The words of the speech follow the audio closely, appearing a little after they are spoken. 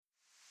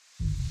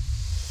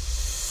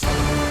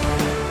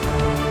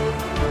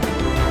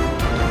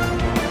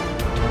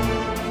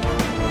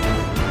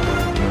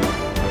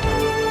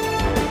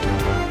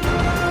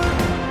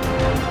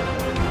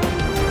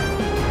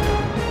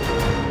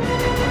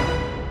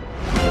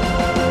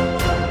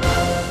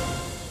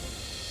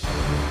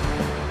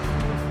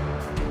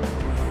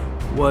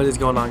What is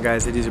going on,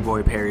 guys? It is your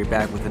boy Perry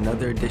back with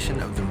another edition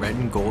of the Red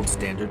and Gold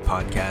Standard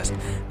Podcast.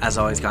 As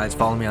always, guys,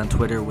 follow me on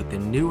Twitter with the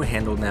new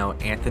handle now,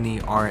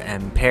 Anthony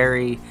RM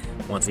Perry.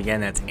 Once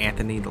again, that's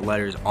Anthony, the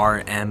letters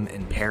RM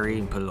and Perry,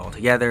 and put it all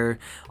together.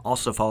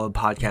 Also follow the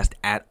podcast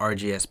at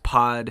RGS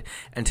Pod.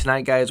 And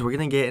tonight, guys, we're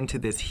going to get into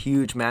this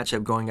huge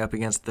matchup going up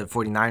against the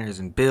 49ers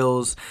and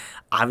Bills.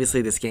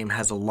 Obviously, this game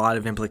has a lot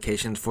of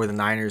implications for the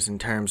Niners in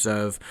terms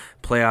of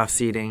playoff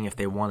seeding, if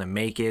they want to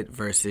make it,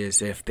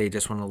 versus if they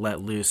just want to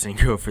let loose and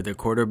go for the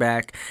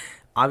quarterback.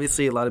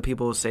 Obviously, a lot of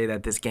people say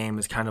that this game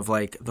is kind of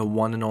like the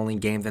one and only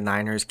game the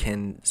Niners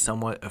can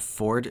somewhat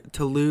afford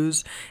to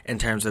lose in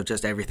terms of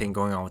just everything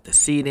going on with the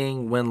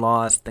seeding,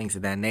 win-loss, things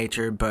of that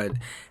nature. But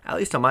at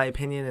least in my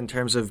opinion, in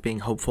terms of being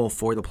hopeful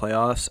for the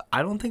playoffs,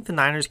 I don't think the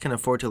Niners can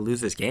afford to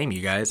lose this game,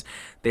 you guys.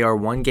 They are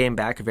one game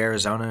back of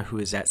Arizona, who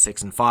is at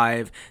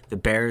 6-5. The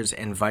Bears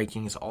and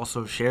Vikings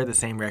also share the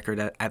same record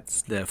at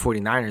the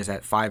 49ers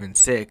at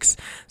 5-6.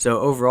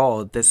 So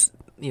overall, this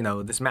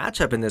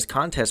matchup in this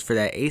contest for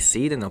that ace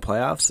seed in the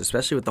playoffs,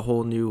 especially with the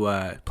whole new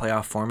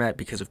playoff format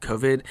because of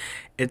COVID,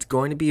 it's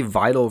going to be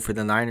vital for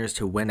the Niners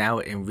to win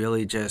out and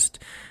really just,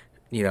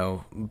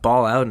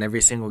 ball out in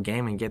every single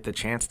game and get the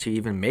chance to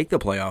even make the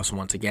playoffs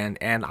once again.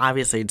 And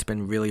obviously, it's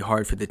been really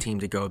hard for the team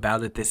to go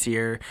about it this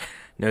year.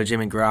 No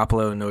Jimmy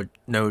Garoppolo,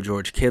 no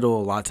George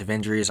Kittle, lots of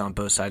injuries on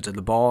both sides of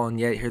the ball, and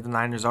yet here the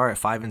Niners are at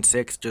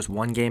 5-6, just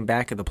one game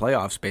back of the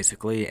playoffs,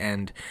 basically.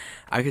 And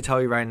I could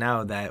tell you right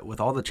now that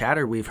with all the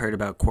chatter we've heard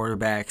about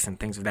quarterbacks and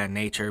things of that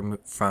nature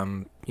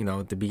from,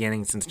 the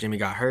beginning since Jimmy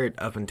got hurt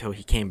up until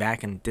he came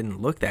back and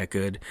didn't look that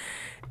good,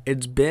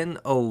 it's been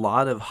a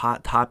lot of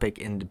hot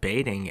topic and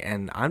debating,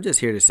 and I'm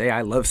just here to say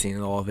I love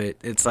seeing all of it.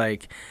 It's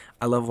like,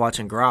 I love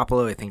watching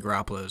Garoppolo. I think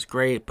Garoppolo is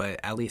great, but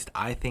at least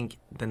I think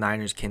the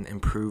Niners can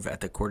improve at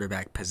the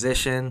quarterback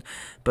position.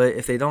 But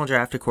if they don't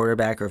draft a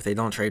quarterback or if they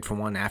don't trade for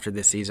one after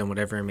this season,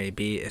 whatever it may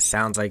be, it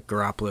sounds like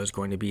Garoppolo is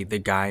going to be the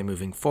guy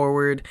moving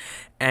forward.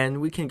 And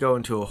we can go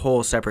into a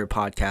whole separate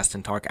podcast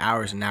and talk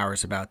hours and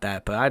hours about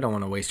that, but I don't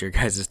want to waste your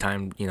guys'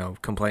 time,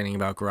 complaining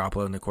about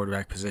Garoppolo in the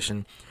quarterback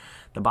position.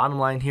 The bottom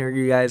line here,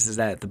 you guys, is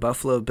that the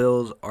Buffalo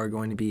Bills are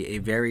going to be a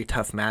very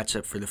tough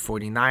matchup for the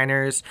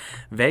 49ers.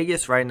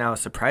 Vegas right now,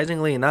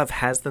 surprisingly enough,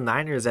 has the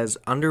Niners as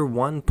under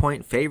 1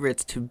 point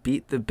favorites to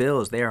beat the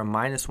Bills. They are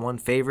 -1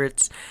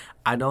 favorites.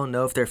 I don't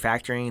know if they're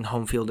factoring in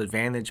home field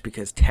advantage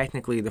because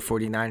technically the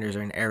 49ers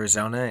are in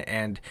Arizona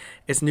and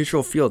it's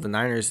neutral field. The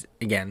Niners,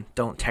 again,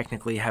 don't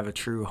technically have a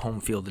true home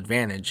field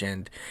advantage,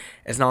 and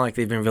it's not like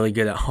they've been really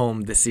good at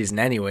home this season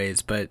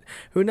anyways, but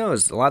who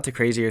knows? Lots of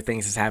crazier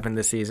things has happened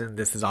this season.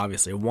 This is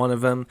obviously one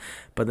of them,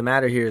 but the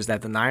matter here is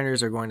that the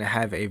Niners are going to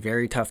have a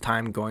very tough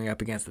time going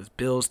up against this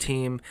Bills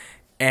team.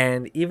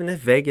 And even if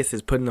Vegas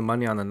is putting the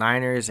money on the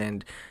Niners,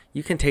 and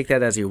you can take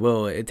that as you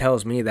will, it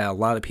tells me that a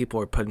lot of people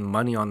are putting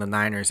money on the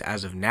Niners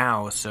as of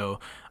now. So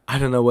I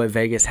don't know what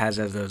Vegas has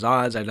as those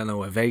odds. I don't know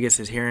what Vegas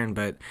is hearing,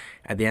 but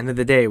at the end of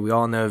the day, we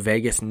all know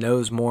Vegas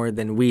knows more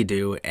than we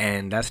do,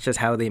 and that's just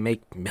how they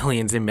make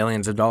millions and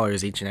millions of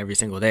dollars each and every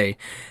single day.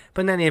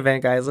 But in any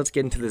event, guys, let's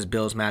get into this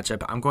Bills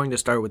matchup. I'm going to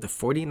start with the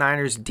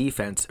 49ers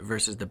defense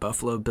versus the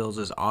Buffalo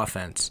Bills'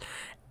 offense.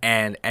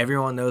 And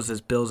everyone knows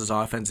this Bills'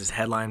 offense is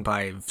headlined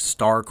by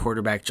star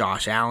quarterback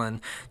Josh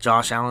Allen.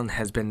 Josh Allen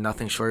has been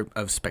nothing short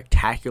of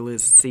spectacular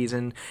this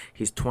season.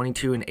 He's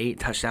 22-8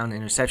 touchdown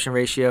interception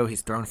ratio.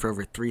 He's thrown for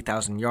over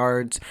 3,000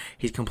 yards.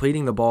 He's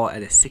completing the ball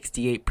at a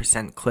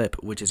 68%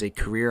 clip, which is a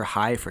career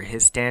high for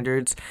his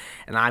standards.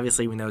 And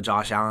obviously, we know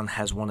Josh Allen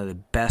has one of the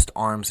best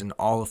arms in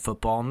all of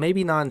football.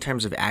 Maybe not in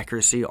terms of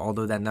accuracy,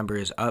 although that number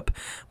is up,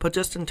 but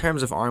just in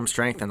terms of arm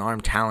strength and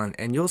arm talent.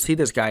 And you'll see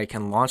this guy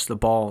can launch the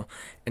ball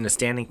in a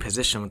standing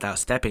position without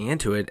stepping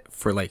into it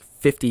for like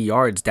 50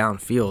 yards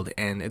downfield,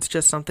 and it's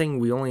just something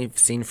we only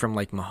seen from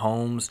like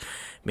Mahomes,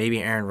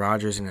 maybe Aaron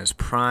Rodgers in his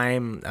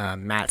prime,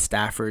 Matt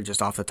Stafford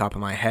just off the top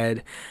of my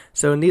head.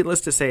 So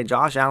needless to say,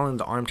 Josh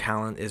Allen's arm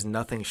talent is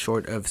nothing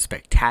short of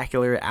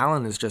spectacular.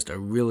 Allen is just a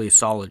really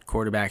solid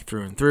quarterback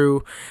through and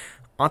through.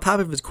 On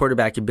top of his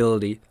quarterback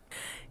ability,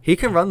 he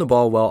can run the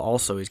ball well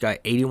also. He's got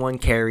 81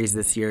 carries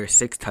this year,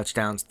 6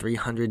 touchdowns,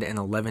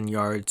 311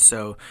 yards.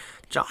 So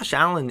Josh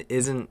Allen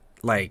isn't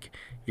like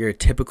your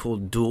typical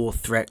dual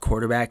threat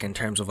quarterback in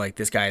terms of like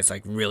this guy is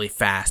like really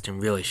fast and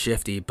really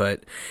shifty,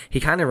 but he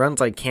kind of runs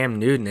like Cam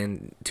Newton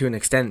and to an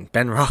extent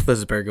Ben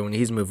Roethlisberger when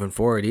he's moving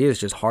forward. He is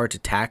just hard to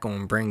tackle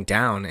and bring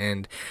down,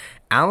 and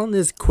Allen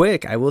is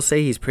quick. I will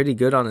say he's pretty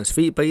good on his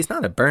feet, but he's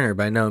not a burner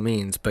by no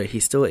means, but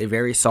he's still a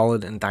very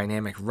solid and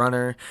dynamic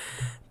runner.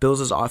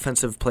 Bills'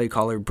 offensive play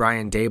caller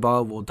Brian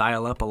Daboll will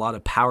dial up a lot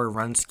of power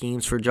run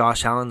schemes for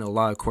Josh Allen, a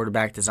lot of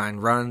quarterback design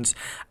runs.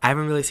 I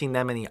haven't really seen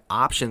that many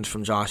options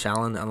from Josh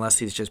Allen unless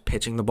he's just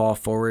pitching the ball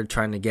forward,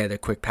 trying to get a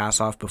quick pass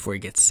off before he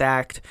gets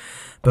sacked.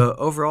 But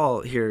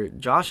overall here,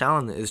 Josh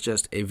Allen is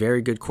just a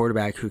very good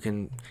quarterback who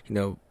can,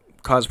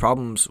 cause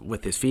problems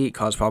with his feet,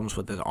 cause problems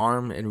with his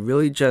arm, and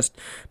really just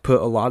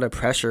put a lot of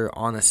pressure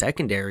on the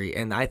secondary.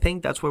 And I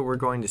think that's what we're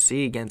going to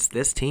see against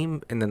this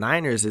team in the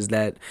Niners, is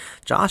that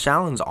Josh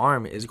Allen's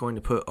arm is going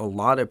to put a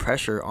lot of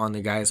pressure on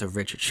the guys of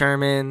Richard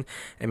Sherman,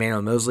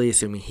 Emmanuel Moseley,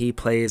 assuming he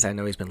plays. I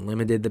know he's been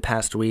limited the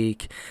past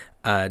week.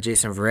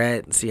 Jason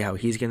Verrett, see how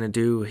he's going to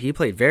do. He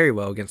played very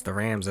well against the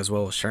Rams as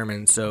well as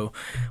Sherman, so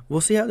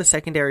we'll see how the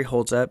secondary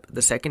holds up.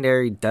 The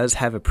secondary does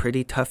have a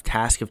pretty tough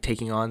task of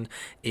taking on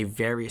a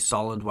very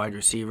solid wide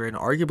receiver and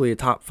arguably a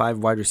top 5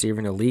 wide receiver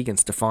in the league in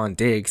Stephon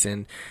Diggs,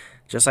 and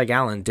just like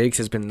Allen, Diggs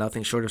has been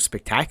nothing short of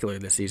spectacular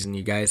this season,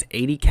 you guys.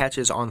 80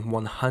 catches on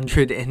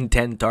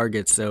 110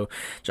 targets, so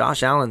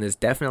Josh Allen is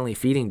definitely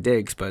feeding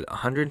Diggs, but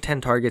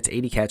 110 targets,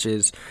 80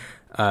 catches,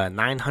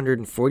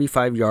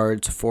 945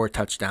 yards, 4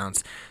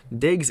 touchdowns.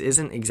 Diggs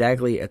isn't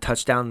exactly a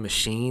touchdown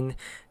machine.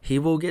 He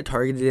will get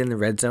targeted in the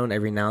red zone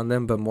every now and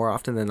then, but more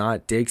often than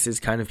not, Diggs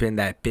has kind of been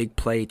that big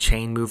play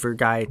chain mover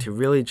guy to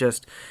really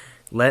just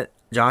let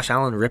Josh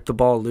Allen rip the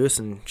ball loose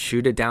and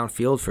shoot it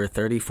downfield for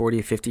 30,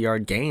 40,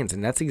 50-yard gains,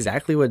 and that's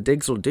exactly what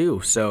Diggs will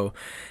do. So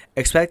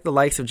expect the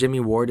likes of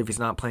Jimmy Ward, if he's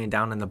not playing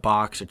down in the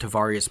box, or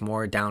Tavarius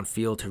Moore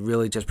downfield, to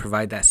really just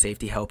provide that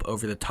safety help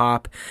over the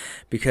top,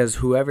 because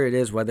whoever it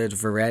is, whether it's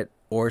Verrett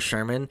or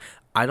Sherman,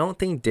 I don't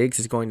think Diggs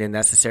is going to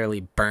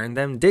necessarily burn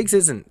them. Diggs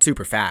isn't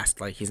super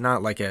fast. Like, he's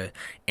not like a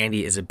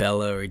Andy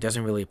Isabella, or he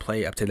doesn't really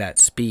play up to that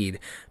speed.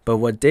 But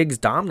what Diggs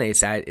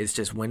dominates at is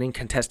just winning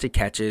contested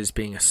catches,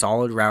 being a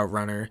solid route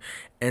runner,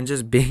 and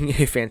just being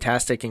a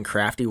fantastic and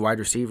crafty wide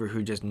receiver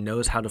who just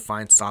knows how to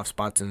find soft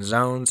spots and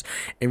zones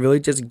and really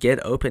just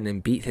get open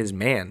and beat his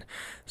man.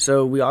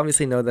 So we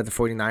obviously know that the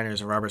 49ers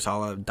and Robert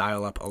Saleh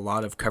dial up a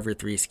lot of cover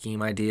 3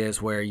 scheme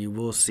ideas where you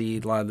will see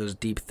a lot of those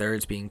deep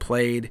thirds being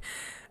played.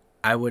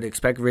 I would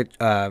expect Richard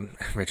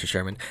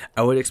Sherman.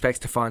 I would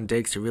expect Stephon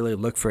Diggs to really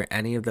look for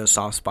any of those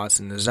soft spots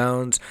in the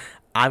zones.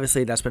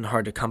 Obviously, that's been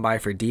hard to come by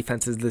for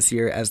defenses this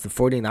year, as the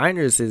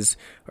 49ers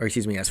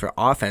as for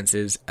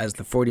offenses, as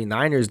the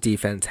 49ers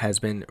defense has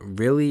been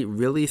really,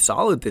 really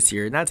solid this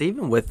year. And that's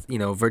even with,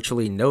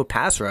 virtually no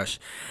pass rush.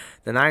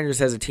 The Niners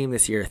as a team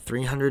this year,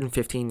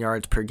 315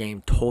 yards per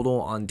game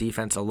total on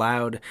defense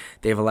allowed.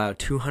 They've allowed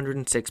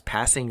 206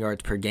 passing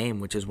yards per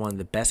game, which is one of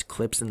the best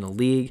clips in the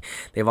league.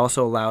 They've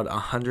also allowed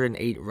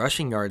 108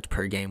 rushing yards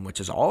per game, which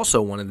is also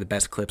one of the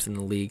best clips in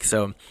the league.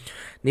 So,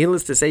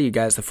 needless to say, you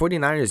guys, the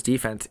 49ers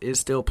defense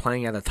is still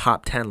playing at a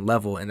top 10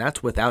 level, and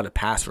that's without a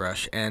pass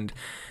rush. And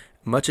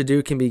much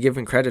ado can be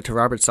given credit to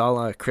Robert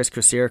Saleh, Chris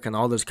Kocurek, and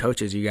all those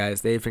coaches, you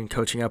guys. They've been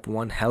coaching up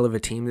one hell of a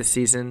team this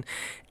season.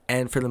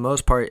 And for the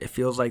most part, it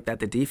feels like that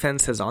the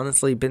defense has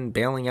honestly been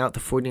bailing out the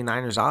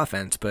 49ers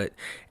offense. But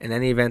in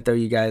any event, though,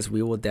 you guys,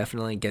 we will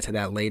definitely get to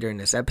that later in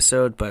this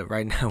episode. But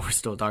right now, we're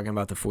still talking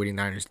about the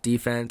 49ers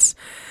defense.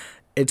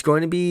 It's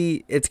going to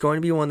be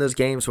one of those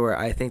games where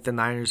I think the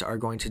Niners are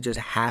going to just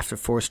have to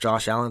force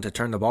Josh Allen to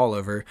turn the ball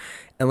over.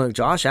 And look,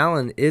 Josh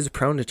Allen is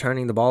prone to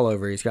turning the ball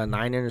over. He's got 8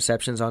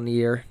 interceptions on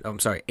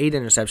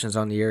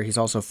the year. He's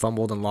also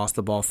fumbled and lost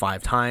the ball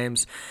 5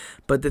 times.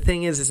 But the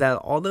thing is that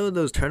although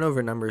those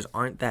turnover numbers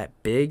aren't that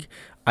big,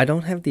 I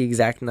don't have the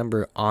exact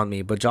number on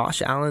me, but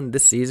Josh Allen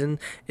this season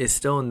is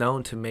still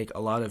known to make a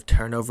lot of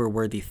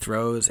turnover-worthy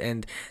throws,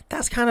 and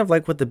that's kind of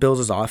like what the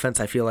Bills' offense,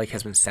 I feel like,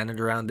 has been centered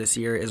around this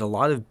year, is a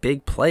lot of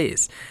big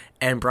plays.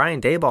 And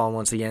Brian Daboll,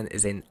 once again,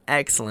 is an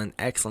excellent,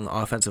 excellent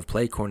offensive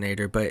play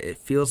coordinator, but it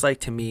feels like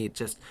to me,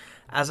 just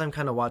as I'm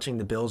kind of watching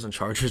the Bills and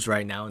Chargers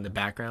right now in the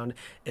background,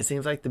 it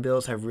seems like the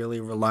Bills have really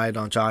relied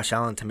on Josh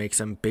Allen to make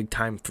some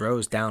big-time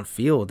throws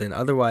downfield, and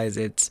otherwise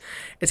it's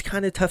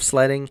kind of tough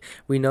sledding.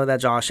 We know that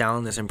Josh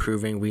Allen is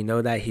improving. We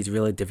know that he's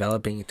really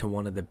developing into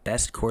one of the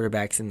best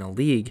quarterbacks in the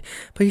league,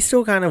 but he's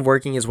still kind of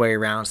working his way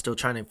around, still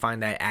trying to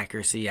find that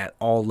accuracy at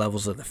all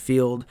levels of the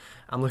field.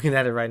 I'm looking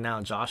at it right now.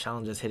 Josh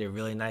Allen just hit a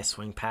really nice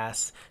swing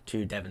pass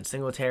to Devin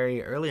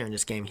Singletary. Earlier in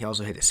this game, he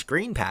also hit a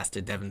screen pass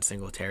to Devin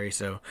Singletary.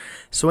 So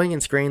swing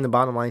and screen, the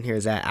bottom line here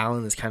is that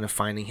Allen is kind of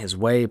finding his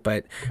way,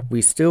 but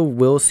we still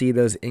will see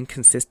those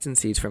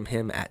inconsistencies from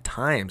him at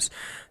times.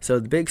 So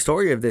the big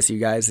story of this, you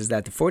guys, is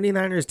that the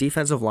 49ers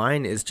defensive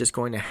line is just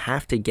going to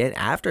have to get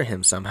after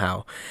him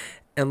somehow.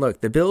 And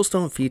look, the Bills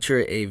don't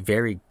feature a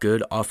very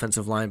good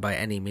offensive line by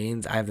any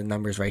means. I have the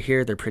numbers right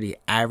here. They're pretty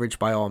average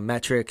by all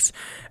metrics.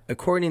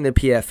 According to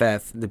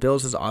PFF, the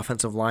Bills'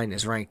 offensive line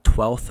is ranked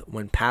 12th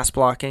when pass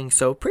blocking,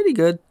 so pretty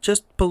good,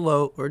 just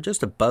below or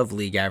just above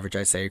league average,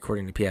 I say,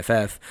 according to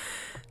PFF.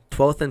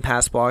 12th in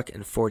pass block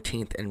and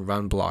 14th in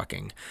run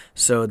blocking.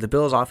 So the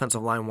Bills'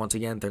 offensive line, once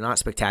again, they're not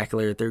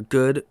spectacular. They're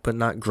good, but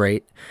not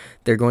great.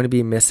 They're going to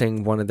be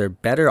missing one of their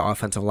better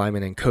offensive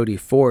linemen in Cody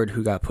Ford,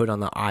 who got put on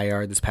the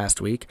IR this past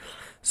week.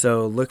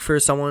 So look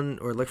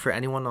for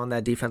anyone on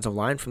that defensive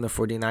line from the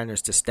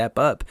 49ers to step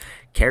up.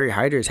 Kerry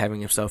Hyder is having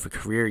himself a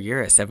career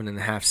year at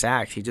 7.5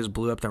 sacks. He just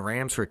blew up the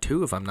Rams for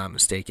 2, if I'm not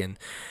mistaken.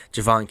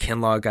 Javon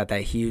Kinlaw got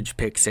that huge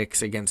pick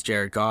 6 against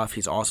Jared Goff.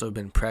 He's also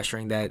been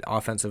pressuring that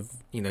offensive,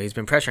 he's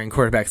been pressuring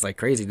quarterbacks like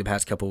crazy the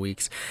past couple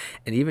weeks.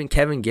 And even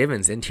Kevin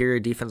Givens, interior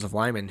defensive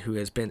lineman, who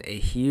has been a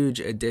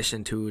huge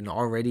addition to an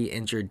already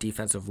injured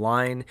defensive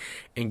line.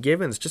 And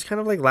Givens, just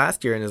kind of like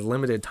last year in his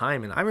limited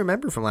time. And I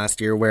remember from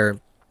last year where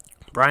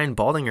Brian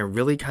Baldinger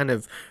really kind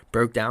of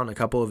broke down a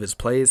couple of his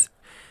plays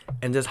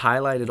and just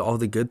highlighted all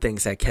the good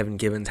things that Kevin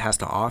Givens has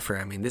to offer.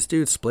 I mean, this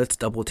dude splits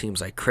double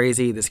teams like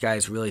crazy. This guy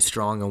is really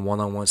strong in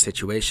one-on-one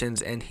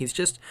situations, and he's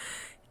just,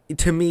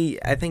 to me,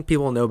 I think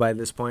people know by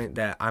this point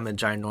that I'm a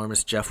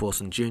ginormous Jeff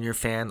Wilson Jr.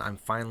 fan. I'm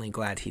finally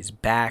glad he's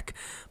back.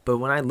 But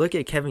when I look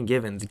at Kevin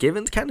Givens,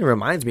 Givens kind of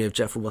reminds me of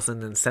Jeff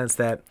Wilson in the sense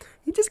that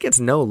he just gets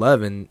no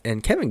love,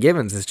 and Kevin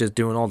Givens is just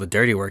doing all the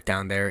dirty work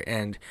down there.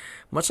 And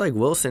much like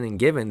Wilson and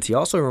Givens, he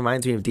also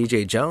reminds me of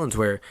DJ Jones,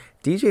 where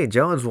DJ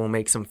Jones will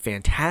make some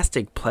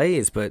fantastic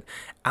plays, but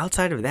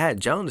outside of that,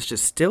 Jones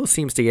just still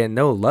seems to get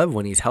no love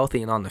when he's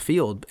healthy and on the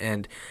field.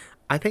 And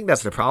I think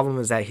that's the problem,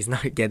 is that he's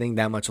not getting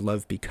that much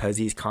love because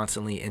he's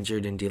constantly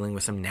injured and dealing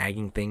with some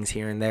nagging things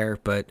here and there.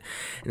 But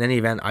in any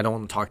event, I don't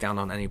want to talk down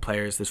on any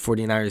players. This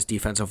 49ers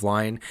defensive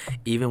line,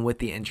 even with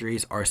the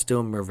injuries, are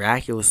still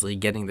miraculously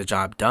getting the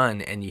job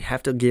done. And you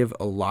have to give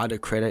a lot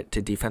of credit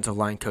to defensive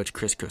line coach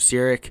Chris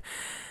Kocurek.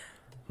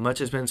 Much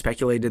has been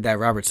speculated that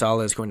Robert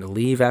Saleh is going to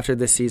leave after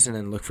this season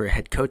and look for a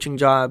head coaching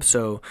job,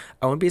 so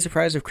I wouldn't be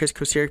surprised if Chris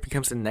Kocurek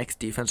becomes the next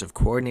defensive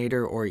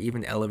coordinator or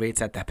even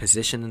elevates at that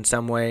position in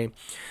some way.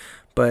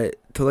 But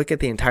to look at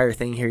the entire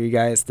thing here, you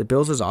guys, the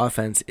Bills'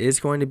 offense is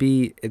going to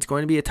be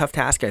a tough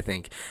task, I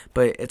think.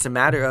 But it's a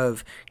matter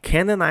of,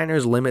 can the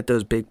Niners limit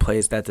those big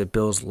plays that the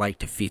Bills like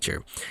to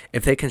feature?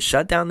 If they can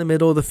shut down the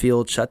middle of the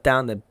field, shut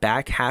down the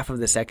back half of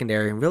the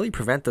secondary, and really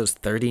prevent those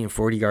 30 and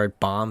 40-yard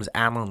bombs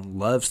Allen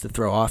loves to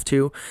throw off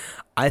to,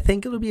 I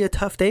think it'll be a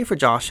tough day for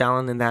Josh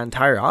Allen and that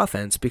entire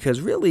offense, because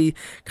really,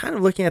 kind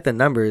of looking at the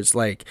numbers,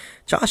 like,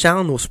 Josh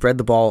Allen will spread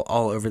the ball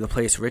all over the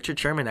place. Richard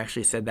Sherman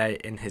actually said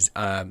that in his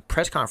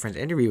press conference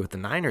interview with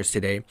the Niners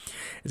today,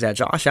 is that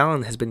Josh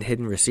Allen has been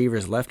hitting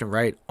receivers left and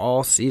right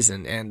all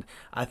season. And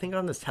I think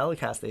on this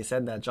telecast, they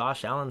said that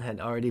Josh Allen had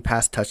already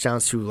passed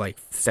touchdowns to like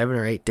 7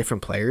 or 8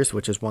 different players,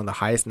 which is one of the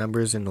highest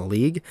numbers in the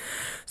league.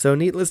 So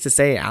needless to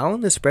say,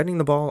 Allen is spreading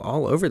the ball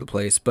all over the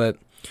place, but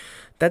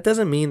that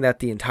doesn't mean that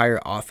the entire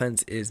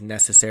offense is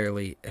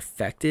necessarily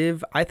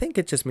effective. I think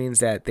it just means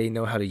that they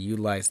know how to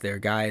utilize their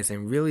guys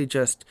and really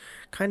just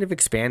kind of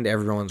expand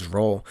everyone's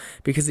role.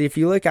 Because if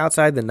you look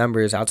outside the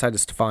numbers, outside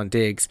of Stephon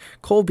Diggs,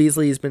 Cole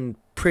Beasley has been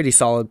pretty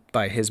solid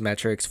by his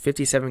metrics.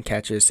 57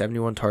 catches,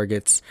 71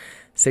 targets,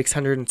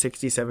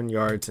 667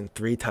 yards, and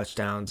 3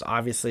 touchdowns.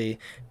 Obviously,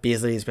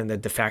 Beasley has been the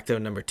de facto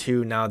number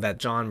 2 now that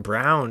John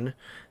Brown,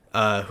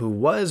 who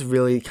was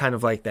really kind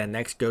of like that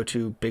next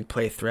go-to big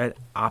play threat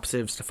opposite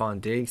of Stephon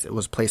Diggs, it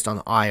was placed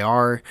on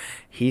IR.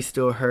 He's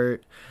still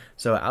hurt.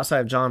 So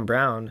outside of John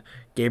Brown,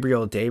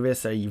 Gabriel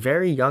Davis, a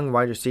very young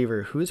wide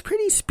receiver who's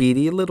pretty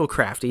speedy, a little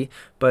crafty,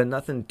 but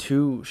nothing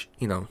too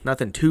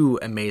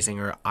amazing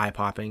or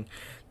eye-popping.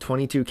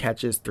 22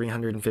 catches,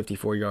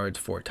 354 yards,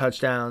 4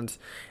 touchdowns.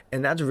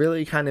 And that's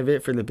really kind of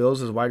it for the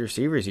Bills as wide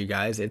receivers, you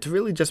guys. It's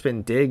really just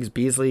been Diggs,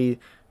 Beasley,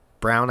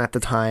 Brown at the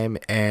time,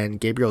 and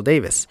Gabriel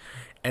Davis.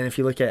 And if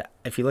you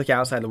look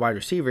outside the wide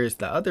receivers,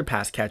 the other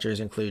pass catchers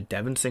include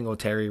Devin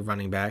Singletary,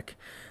 running back,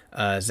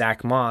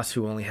 Zach Moss,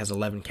 who only has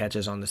 11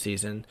 catches on the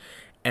season,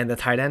 and the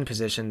tight end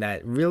position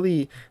that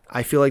really,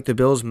 I feel like the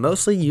Bills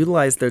mostly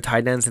utilize their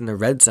tight ends in the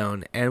red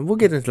zone. And we'll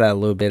get into that a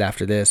little bit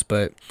after this,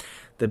 but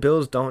the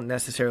Bills don't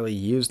necessarily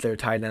use their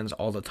tight ends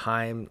all the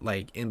time,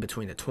 like in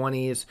between the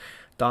 20s.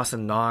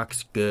 Dawson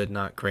Knox, good,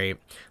 not great.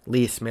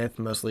 Lee Smith,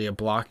 mostly a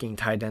blocking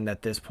tight end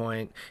at this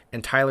point.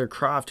 And Tyler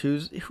Kroft,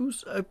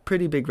 who's a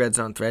pretty big red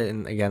zone threat.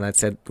 And again, I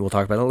said we'll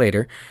talk about it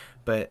later.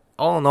 But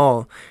all in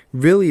all,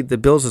 really the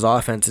Bills'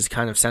 offense is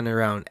kind of centered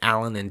around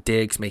Allen and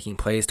Diggs making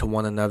plays to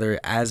one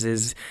another, as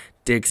is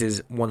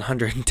Diggs'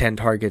 110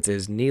 targets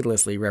is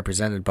needlessly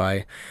represented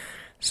by.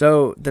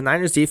 So the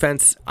Niners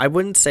defense, I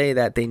wouldn't say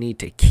that they need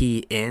to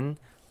key in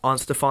on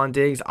Stephon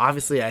Diggs.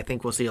 Obviously, I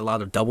think we'll see a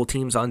lot of double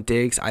teams on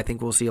Diggs. I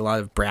think we'll see a lot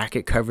of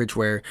bracket coverage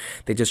where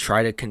they just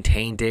try to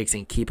contain Diggs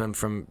and keep him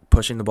from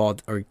pushing the ball,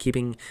 or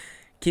keeping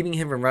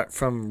him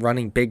from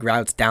running big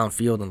routes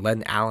downfield and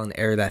letting Allen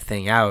air that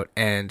thing out.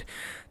 And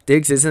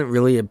Diggs isn't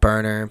really a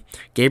burner.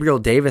 Gabriel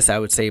Davis, I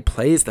would say,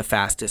 plays the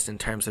fastest in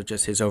terms of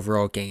just his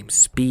overall game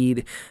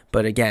speed.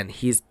 But again,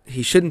 he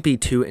shouldn't be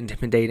too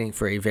intimidating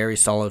for a very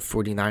solid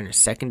 49ers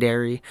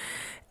secondary.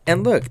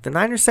 And look, the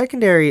Niners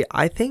secondary,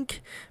 I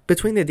think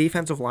between the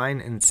defensive line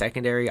and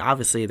secondary,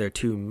 obviously they're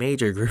two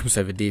major groups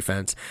of a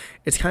defense.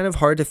 It's kind of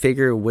hard to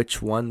figure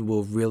which one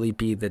will really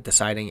be the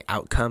deciding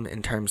outcome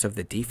in terms of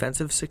the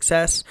defensive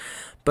success.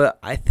 But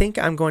I think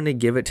I'm going to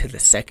give it to the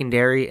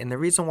secondary. And the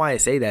reason why I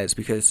say that is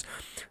because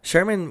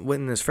Sherman,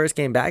 when his first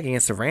game back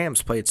against the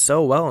Rams, played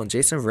so well. And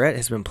Jason Verrett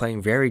has been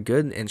playing very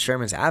good in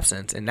Sherman's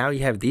absence. And now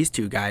you have these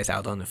two guys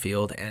out on the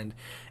field. And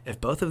if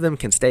both of them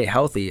can stay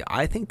healthy,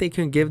 I think they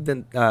can give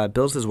the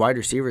Bills' wide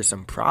receivers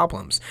some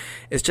problems.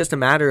 It's just a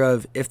matter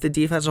of if the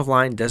defensive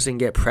line doesn't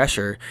get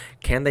pressure,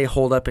 can they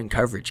hold up in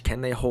coverage?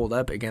 Can they hold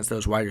up against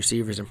those wide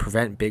receivers and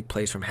prevent big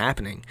plays from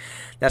happening?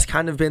 That's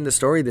kind of been the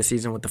story this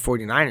season with the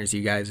 49ers,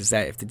 you guys, is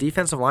that if the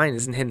defensive line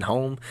isn't hitting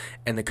home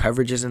and the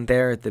coverage isn't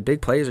there, the big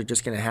plays are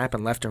just going to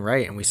happen left and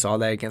right. And we saw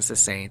that against the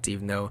Saints,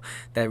 even though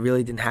that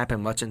really didn't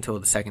happen much until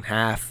the second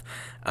half.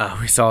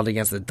 We saw it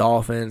against the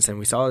Dolphins, and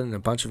we saw it in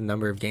a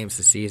number of games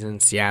this season,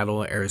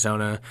 Seattle,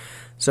 Arizona.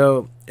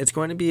 So it's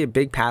going to be a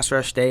big pass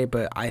rush day,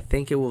 but I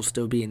think it will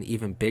still be an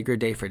even bigger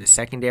day for the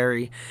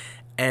secondary.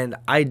 And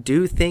I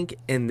do think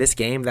in this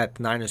game that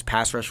the Niners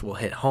pass rush will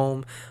hit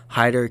home.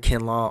 Hyder,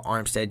 Kinlaw,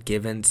 Armstead,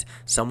 Givens.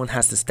 Someone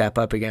has to step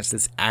up against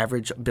this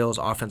average Bills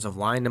offensive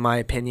line, in my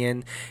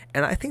opinion.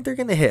 And I think they're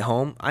going to hit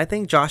home. I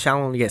think Josh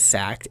Allen will get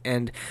sacked.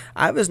 And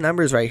I have his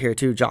numbers right here,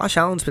 too. Josh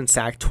Allen's been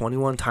sacked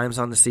 21 times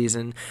on the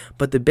season.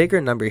 But the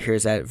bigger number here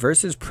is that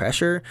versus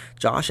pressure,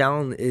 Josh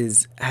Allen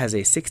has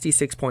a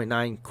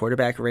 66.9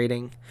 quarterback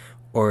rating.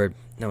 Or,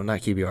 no, not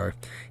QBR.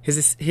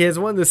 He has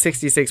one of the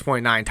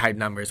 66.9 type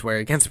numbers where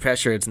against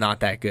pressure it's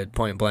not that good,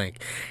 point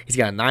blank. He's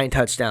got 9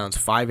 touchdowns,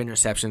 5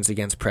 interceptions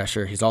against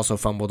pressure. He's also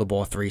fumbled the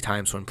ball 3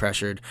 times when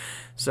pressured.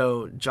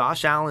 So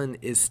Josh Allen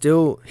he's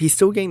still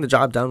getting the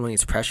job done when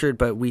he's pressured,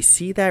 but we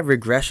see that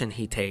regression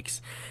he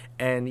takes.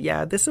 And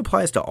yeah, this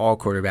applies to all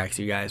quarterbacks,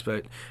 you guys,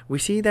 but we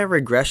see that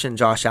regression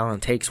Josh Allen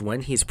takes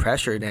when he's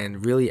pressured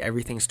and really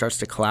everything starts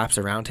to collapse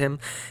around him.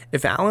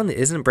 If Allen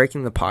isn't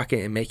breaking the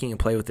pocket and making a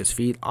play with his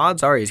feet,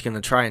 odds are he's going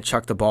to try and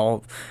chuck the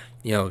ball,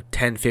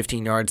 10,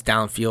 15 yards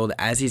downfield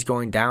as he's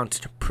going down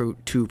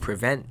to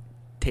prevent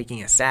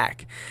taking a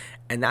sack.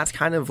 And that's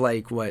kind of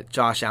like what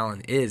Josh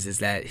Allen is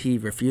that he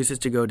refuses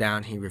to go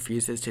down, he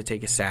refuses to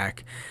take a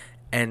sack.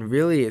 And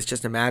really, it's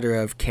just a matter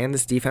of can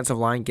this defensive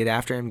line get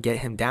after him, get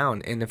him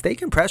down? And if they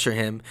can pressure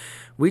him,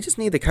 we just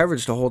need the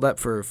coverage to hold up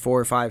for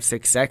 4, 5,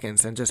 6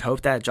 seconds and just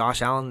hope that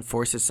Josh Allen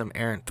forces some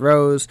errant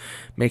throws,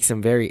 makes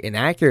some very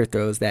inaccurate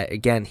throws that,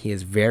 again, he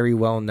is very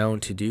well known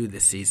to do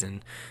this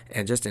season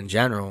and just in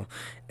general,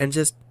 and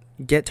just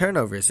get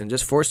turnovers and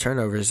just force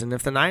turnovers. And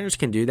if the Niners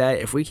can do that,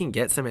 if we can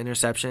get some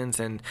interceptions,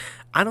 and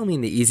I don't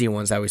mean the easy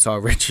ones that we saw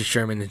Richard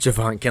Sherman and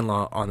Javon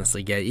Kinlaw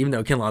honestly get, even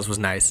though Kinlaw's was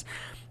nice,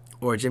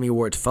 or Jimmy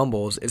Ward's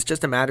fumbles, it's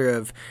just a matter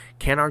of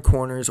can our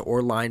corners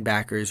or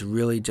linebackers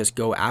really just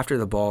go after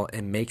the ball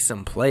and make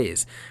some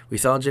plays. We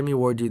saw Jimmy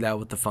Ward do that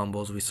with the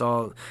fumbles. We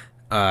saw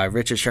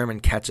Richard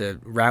Sherman catch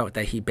a route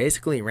that he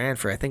basically ran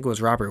for, I think it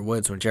was Robert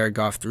Woods, when Jared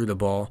Goff threw the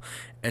ball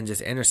and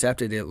just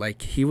intercepted it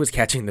like he was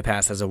catching the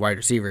pass as a wide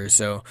receiver.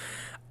 So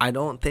I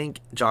don't think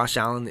Josh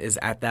Allen is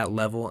at that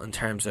level in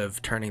terms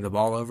of turning the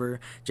ball over.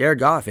 Jared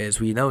Goff is.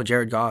 We know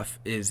Jared Goff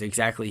is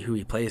exactly who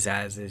he plays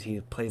as.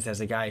 He plays as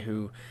a guy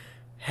who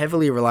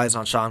heavily relies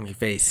on Sean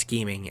McVay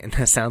scheming, and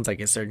that sounds like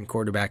a certain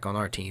quarterback on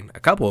our team.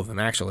 A couple of them,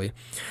 actually.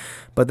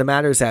 But the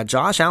matter is that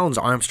Josh Allen's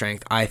arm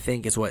strength, I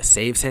think, is what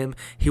saves him.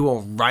 He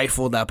will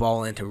rifle that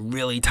ball into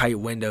really tight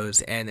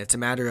windows, and it's a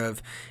matter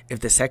of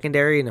if the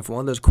secondary and if one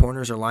of those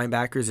corners or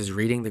linebackers is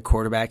reading the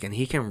quarterback and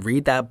he can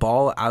read that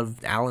ball out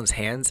of Allen's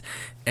hands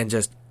and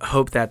just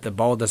hope that the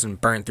ball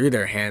doesn't burn through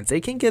their hands, they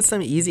can get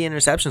some easy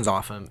interceptions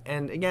off him.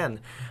 And again,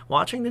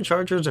 watching the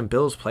Chargers and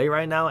Bills play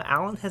right now,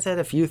 Allen has had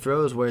a few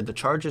throws where the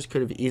Chargers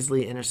could have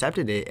easily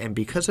intercepted it, and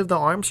because of the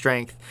arm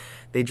strength,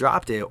 they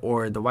dropped it,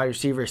 or the wide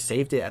receiver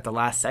saved it at the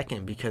last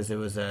second because it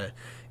was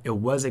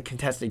a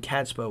contested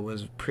catch, but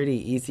was pretty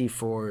easy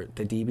for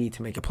the DB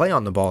to make a play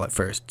on the ball at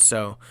first.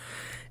 So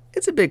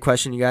it's a big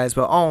question, you guys,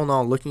 but all in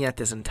all, looking at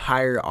this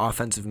entire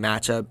offensive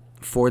matchup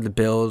for the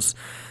Bills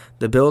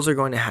are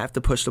going to have to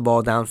push the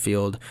ball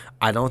downfield.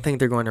 I don't think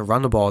they're going to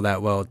run the ball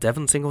that well.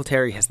 Devin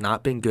Singletary has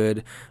not been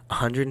good.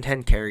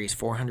 110 carries,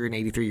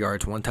 483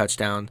 yards, 1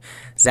 touchdown.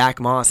 Zach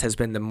Moss has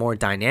been the more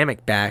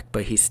dynamic back,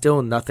 but he's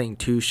still nothing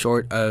too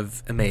short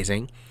of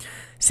amazing.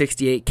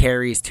 68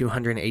 carries,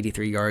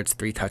 283 yards,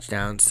 3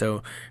 touchdowns.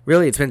 So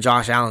really it's been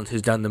Josh Allen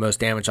who's done the most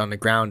damage on the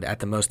ground at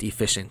the most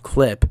efficient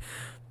clip.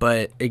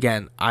 But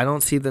again, I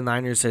don't see the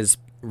Niners as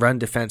run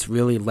defense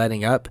really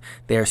letting up.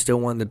 They are still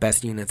one of the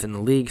best units in the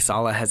league.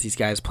 Saleh has these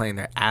guys playing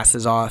their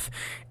asses off,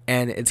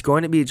 And it's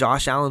going to be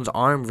Josh Allen's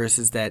arm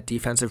versus that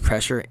defensive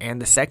pressure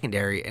and the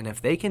secondary. And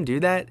if they can do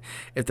that,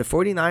 if the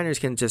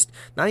 49ers can just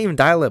not even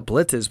dial up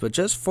blitzes, but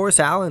just force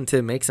Allen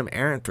to make some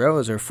errant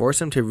throws or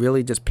force him to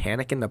really just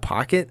panic in the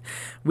pocket,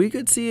 we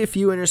could see a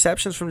few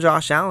interceptions from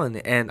Josh Allen.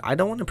 And I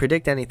don't want to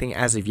predict anything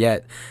as of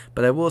yet,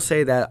 but I will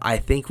say that I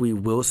think we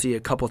will see a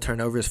couple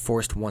turnovers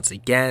forced once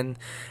again.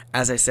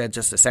 As I said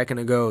just a second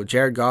ago,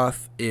 Jared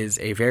Goff is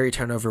a very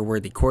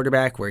turnover-worthy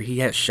quarterback where he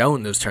has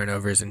shown those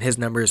turnovers, and his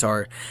numbers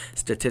are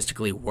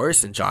statistically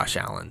worse than Josh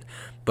Allen.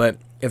 But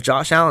if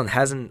Josh Allen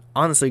hasn't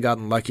honestly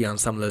gotten lucky on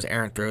some of those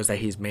errant throws that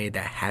he's made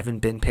that haven't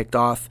been picked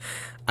off,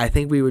 I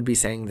think we would be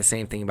saying the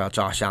same thing about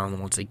Josh Allen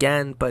once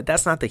again, but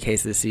that's not the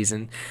case this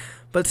season.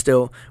 But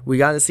still, we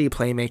got to see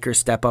playmakers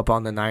step up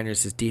on the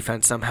Niners'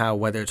 defense somehow,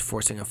 whether it's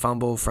forcing a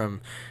fumble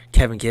from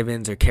Kevin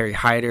Givens or Kerry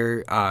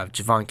Hyder,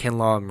 Javon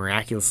Kinlaw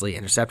miraculously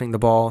intercepting the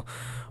ball,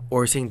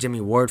 or seeing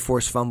Jimmy Ward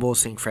force fumble,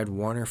 seeing Fred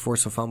Warner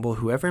force a fumble,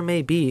 whoever it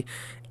may be.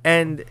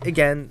 And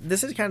again,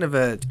 this is kind of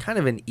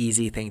an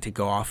easy thing to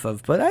go off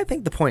of, but I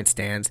think the point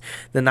stands.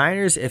 The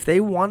Niners, if they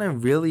want to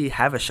really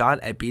have a shot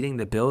at beating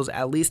the Bills,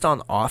 at least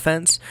on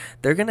offense,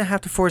 they're going to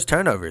have to force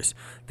turnovers.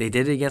 They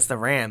did it against the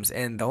Rams,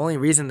 and the only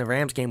reason the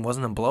Rams game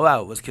wasn't a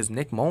blowout was because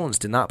Nick Mullins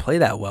did not play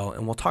that well,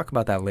 and we'll talk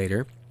about that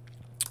later.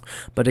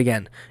 But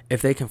again,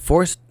 if they can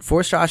force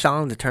Josh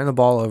Allen to turn the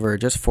ball over,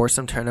 just force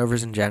some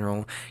turnovers in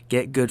general,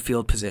 get good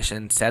field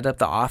position, set up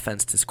the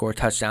offense to score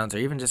touchdowns, or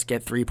even just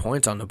get 3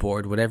 points on the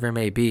board, whatever it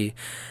may be,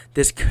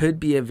 this could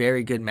be a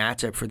very good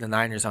matchup for the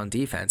Niners on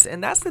defense.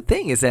 And that's the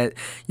thing, is that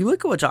you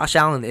look at what Josh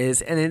Allen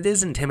is, and it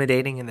is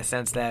intimidating in the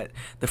sense that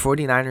the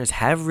 49ers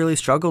have really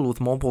struggled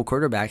with multiple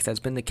quarterbacks. That's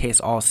been the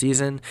case all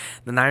season.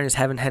 The Niners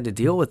haven't had to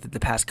deal with it the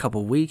past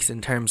couple weeks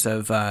in terms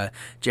of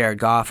Jared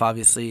Goff,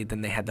 obviously.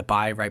 Then they had the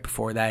bye right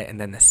before that, and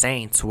then the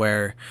Saints,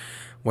 where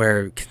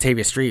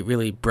Kentavious Street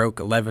really broke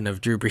 11 of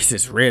Drew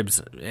Brees'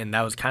 ribs, and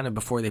that was kind of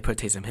before they put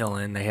Taysom Hill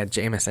in. They had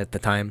Jameis at the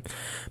time.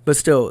 But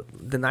still,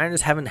 the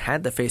Niners haven't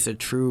had to face a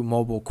true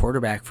mobile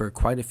quarterback for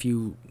quite a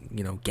few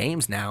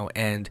games now,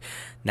 and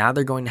now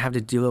they're going to have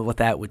to deal with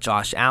that with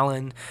Josh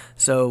Allen.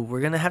 So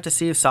we're going to have to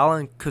see if Saleh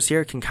and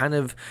Kosir can kind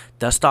of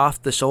dust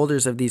off the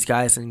shoulders of these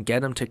guys and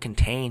get them to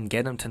contain,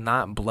 get them to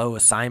not blow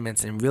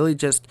assignments, and really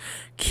just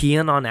key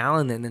in on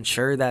Allen and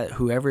ensure that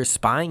whoever is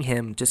spying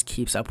him just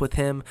keeps up with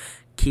him,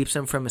 keeps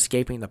him from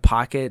escaping the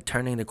pocket,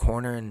 turning the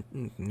corner,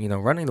 and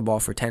running the ball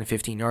for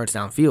 10-15 yards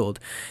downfield.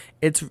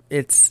 It's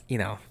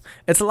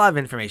a lot of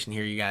information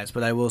here, you guys,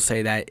 but I will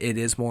say that it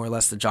is more or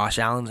less the Josh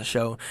Allen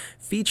show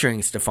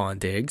featuring Stephon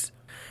Diggs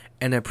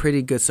and a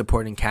pretty good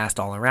supporting cast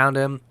all around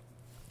him.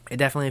 It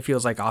definitely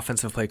feels like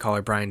offensive play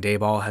caller Brian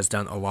Daboll has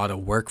done a lot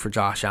of work for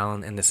Josh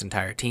Allen and this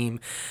entire team,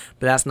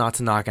 but that's not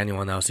to knock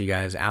anyone else, you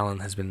guys. Allen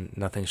has been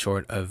nothing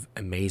short of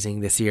amazing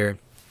this year.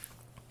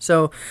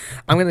 So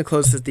I'm going to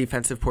close this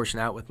defensive portion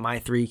out with my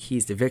 3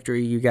 keys to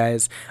victory, you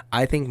guys.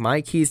 I think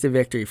my keys to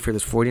victory for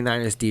this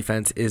 49ers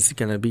defense is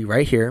going to be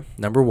right here.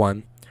 Number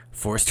 1,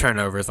 force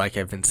turnovers, like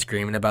I've been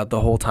screaming about the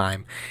whole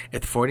time.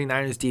 If the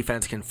 49ers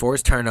defense can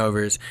force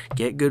turnovers,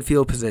 get good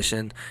field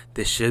position,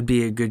 this should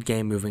be a good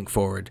game moving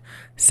forward.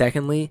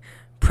 Secondly,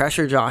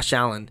 pressure Josh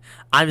Allen.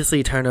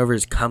 Obviously,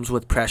 turnovers comes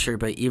with pressure,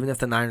 but even if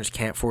the Niners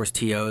can't force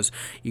TOs,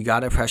 you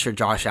got to pressure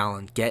Josh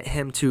Allen. Get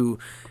him to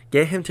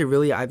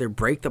really either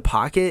break the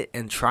pocket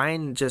and try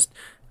and just,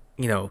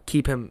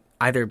 keep him,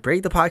 either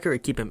break the pocket or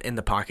keep him in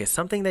the pocket.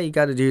 Something that you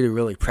got to do to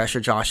really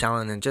pressure Josh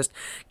Allen and just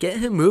get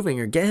him moving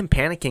or get him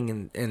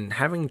panicking and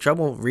having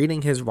trouble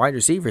reading his wide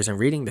receivers and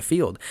reading the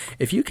field.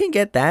 If you can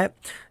get that,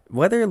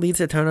 whether it leads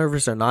to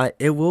turnovers or not,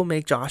 it will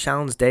make Josh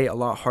Allen's day a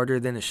lot harder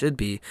than it should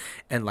be.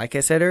 And like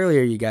I said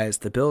earlier, you guys,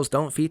 the Bills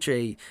don't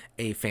feature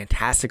a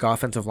fantastic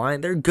offensive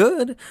line. They're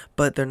good,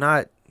 but they're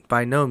not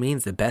by no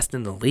means the best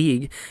in the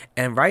league.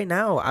 And right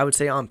now, I would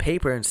say on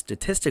paper and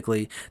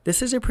statistically,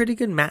 this is a pretty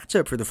good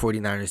matchup for the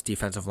 49ers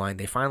defensive line.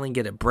 They finally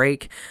get a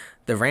break.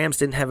 The Rams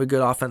didn't have a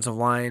good offensive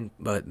line,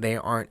 but they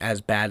aren't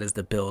as bad as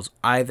the Bills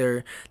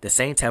either. The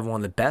Saints have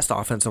one of the best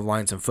offensive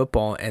lines in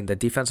football, and the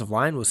defensive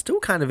line was still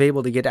kind of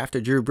able to get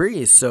after Drew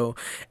Brees. So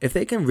if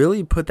they can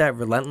really put that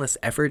relentless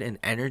effort and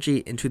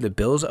energy into the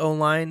Bills'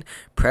 O-line,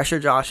 pressure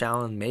Josh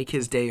Allen, make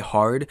his day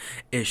hard,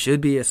 it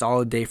should be a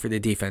solid day for the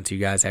defense, you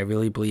guys. I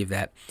really believe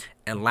that.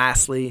 And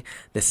lastly,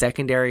 the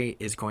secondary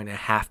is going to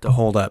have to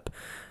hold up.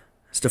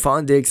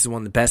 Stephon Diggs is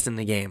one of the best in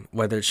the game.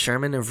 Whether it's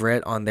Sherman and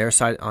Verrett on their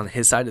side, on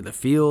his side of the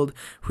field,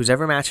 who's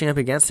ever matching up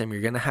against him,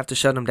 you're going to have to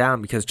shut him down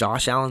because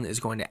Josh Allen is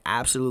going to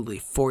absolutely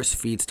force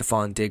feed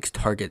Stephon Diggs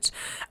targets.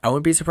 I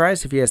wouldn't be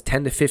surprised if he has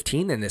 10 to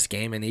 15 in this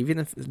game, and even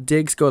if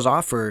Diggs goes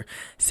off for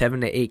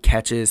 7 to 8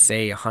 catches,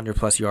 say 100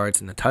 plus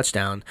yards and a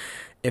touchdown,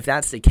 if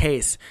that's the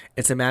case,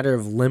 it's a matter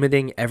of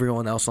limiting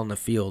everyone else on the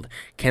field.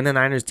 Can the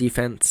Niners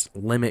defense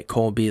limit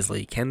Cole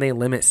Beasley? Can they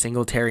limit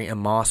Singletary and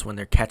Moss when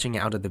they're catching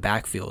out of the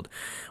backfield?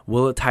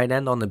 Will a tight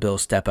end on the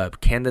Bills step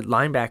up? Can the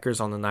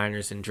linebackers on the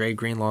Niners and Dre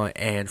Greenlaw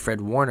and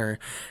Fred Warner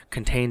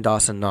contain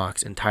Dawson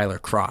Knox and Tyler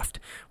Kroft?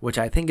 Which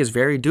I think is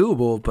very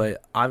doable,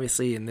 but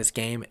obviously in this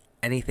game,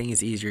 anything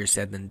is easier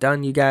said than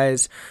done, you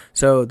guys.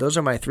 So those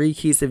are my 3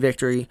 keys to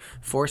victory: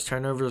 force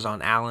turnovers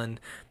on Allen,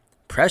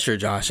 pressure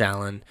Josh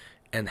Allen,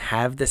 and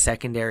have the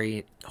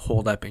secondary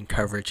hold up in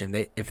coverage.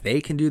 And if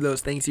they can do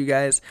those things, you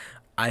guys,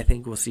 I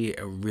think we'll see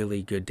a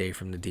really good day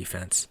from the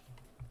defense.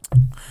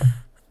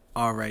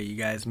 All right, you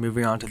guys,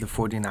 moving on to the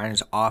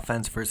 49ers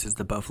offense versus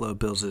the Buffalo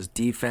Bills'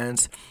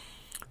 defense.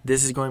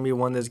 This is going to be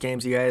one of those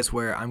games, you guys,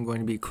 where I'm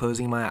going to be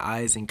closing my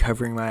eyes and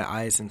covering my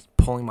eyes and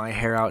pulling my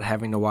hair out,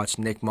 having to watch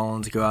Nick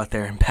Mullens go out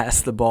there and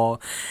pass the ball.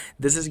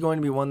 This is going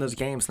to be one of those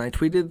games, and I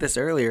tweeted this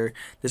earlier,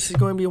 this is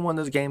going to be one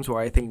of those games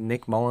where I think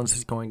Nick Mullens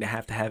is going to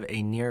have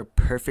a near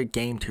perfect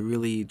game to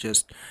really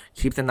just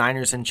keep the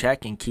Niners in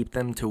check and keep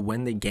them to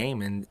win the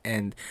game.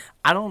 And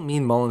I don't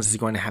mean Mullens is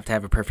going to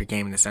have a perfect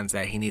game in the sense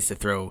that he needs to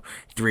throw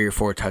 3 or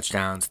 4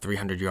 touchdowns,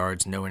 300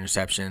 yards, no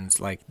interceptions,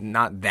 like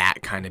not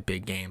that kind of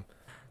big game.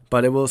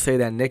 But I will say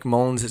that Nick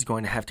Mullens is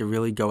going to have to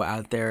really go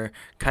out there,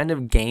 kind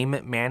of game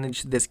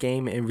manage this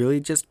game, and really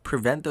just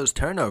prevent those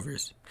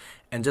turnovers.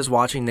 And just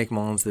watching Nick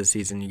Mullens this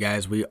season, you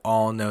guys, we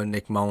all know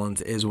Nick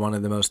Mullens is one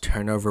of the most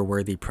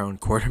turnover-worthy prone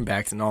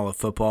quarterbacks in all of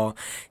football.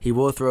 He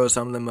will throw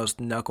some of the most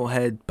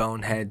knucklehead,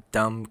 bonehead,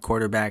 dumb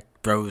quarterback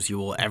throws you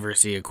will ever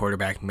see a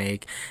quarterback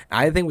make.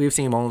 I think we've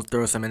seen Mullens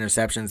throw some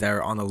interceptions that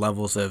are on the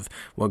levels of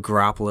what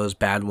Garoppolo's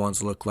bad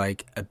ones look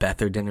like, a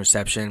Beathard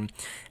interception.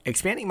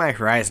 Expanding my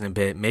horizon a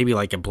bit, maybe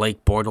like a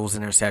Blake Bortles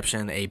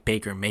interception, a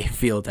Baker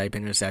Mayfield type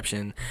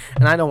interception.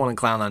 And I don't want to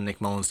clown on Nick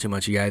Mullens too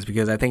much, you guys,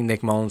 because I think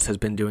Nick Mullens has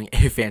been doing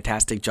a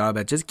fantastic job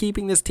at just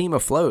keeping this team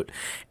afloat.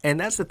 And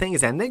that's the thing,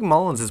 is that Nick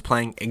Mullens is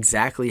playing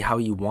exactly how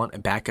you want a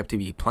backup to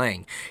be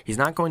playing. He's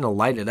not going to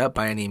light it up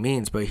by any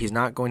means, but he's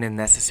not going to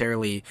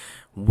necessarily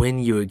win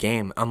you a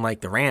game,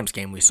 unlike the Rams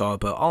game we saw.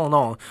 But all in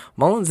all,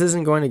 Mullens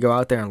isn't going to go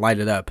out there and light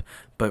it up.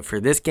 But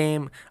for this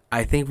game,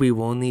 I think we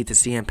will need to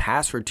see him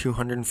pass for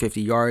 250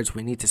 yards.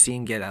 We need to see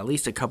him get at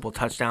least a couple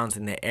touchdowns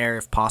in the air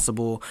if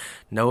possible.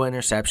 No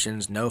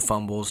interceptions, no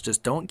fumbles.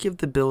 Just don't give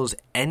the Bills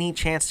any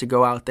chance to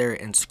go out there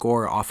and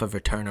score off of a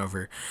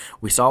turnover.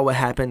 We saw what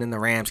happened in the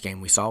Rams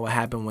game. We saw what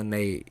happened when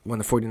the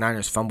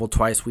 49ers fumbled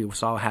twice. We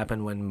saw what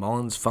happened when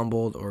Mullens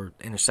fumbled or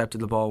intercepted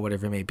the ball,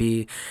 whatever it may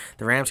be.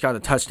 The Rams got a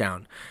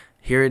touchdown.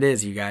 Here it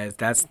is, you guys.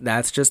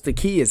 That's just the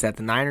key, is that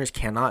the Niners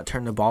cannot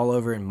turn the ball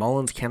over and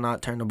Mullens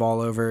cannot turn the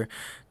ball over.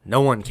 No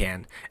one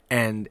can.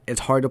 And it's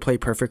hard to play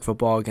perfect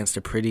football against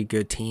a pretty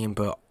good team,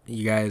 but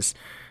you guys,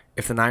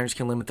 if the Niners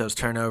can limit those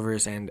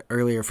turnovers, and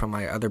earlier from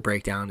my other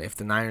breakdown, if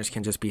the Niners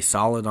can just be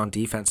solid on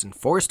defense and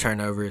force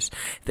turnovers,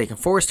 if they can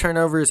force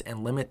turnovers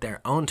and limit their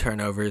own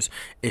turnovers,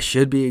 it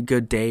should be a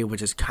good day,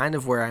 which is kind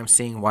of where I'm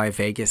seeing why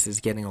Vegas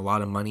is getting a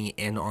lot of money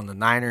in on the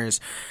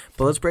Niners.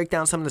 But let's break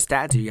down some of the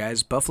stats, you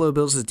guys. Buffalo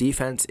Bills'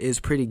 defense is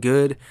pretty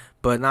good,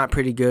 but not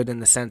pretty good in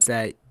the sense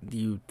that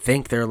you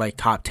think they're like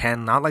top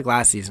 10, not like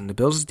last season. The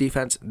Bills'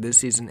 defense this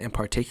season in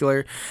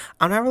particular,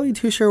 I'm not really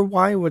too sure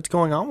what's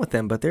going on with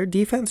them, but their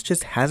defense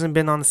just hasn't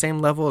been on the same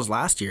level as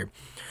last year.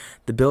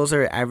 The Bills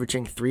are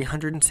averaging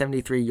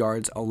 373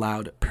 yards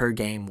allowed per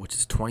game, which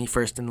is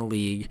 21st in the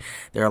league.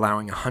 They're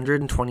allowing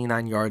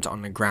 129 yards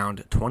on the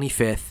ground,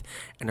 25th,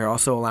 and they're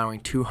also allowing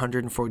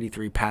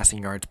 243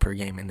 passing yards per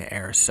game in the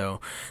air. So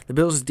the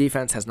Bills'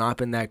 defense has not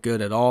been that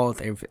good at all.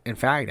 They've, in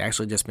fact,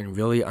 actually just been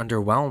really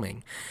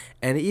underwhelming.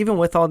 And even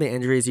with all the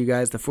injuries, you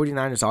guys, the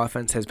 49ers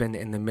offense has been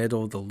in the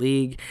middle of the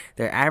league.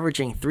 They're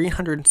averaging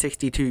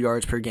 362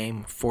 yards per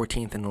game,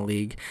 14th in the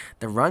league.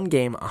 The run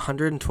game,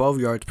 112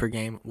 yards per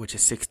game, which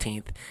is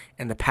 16th.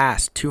 And the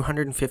pass,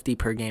 250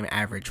 per game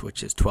average,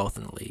 which is 12th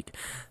in the league.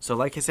 So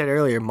like I said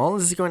earlier,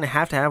 Mullens is going to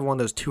have one of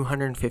those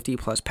 250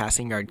 plus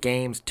passing yard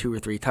games, 2 or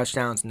 3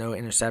 touchdowns, no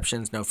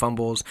interceptions, no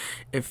fumbles,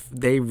 if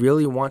they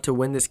really want to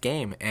win this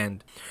game.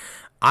 And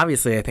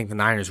obviously, I think the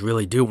Niners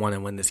really do want to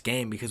win this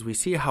game because we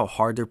see how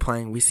hard they're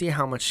playing. We see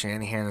how much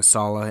Shanahan and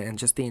Saleh and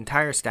just the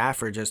entire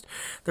staff are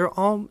they're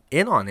all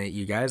in on it,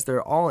 you guys.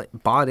 They're all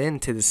bought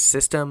into the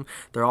system.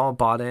 They're all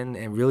bought in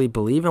and really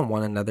believe in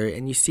one another.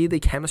 And you see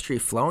the chemistry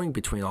flowing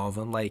between all of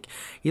them. Like,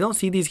 you don't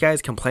see these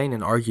guys complain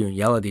and argue and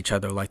yell at each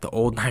other like the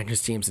old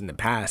Niners teams in the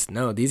past.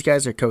 No, these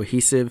guys are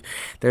cohesive.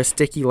 They're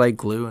sticky like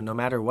glue. And no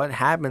matter what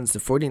happens, the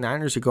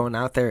 49ers are going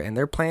out there and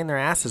they're playing their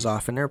asses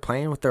off and they're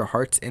playing with their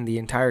hearts in the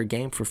entire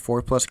game for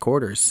 4+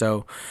 quarters.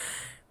 So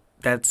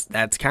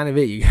that's kind of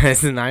it, you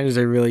guys. The Niners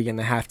are really going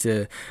to have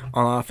to,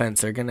 on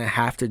offense, they're going to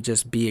have to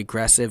just be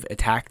aggressive,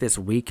 attack this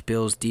weak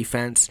Bills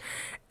defense,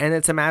 and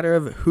it's a matter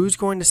of who's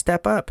going to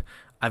step up.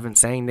 I've been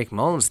saying Nick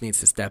Mullens needs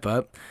to step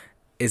up.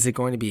 Is it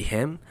going to be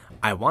him?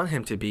 I want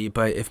him to be,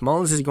 but if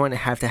Mullens is going to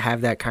have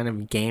that kind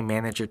of game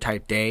manager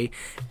type day,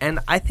 and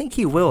I think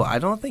he will. I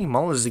don't think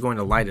Mullens is going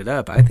to light it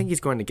up. I think he's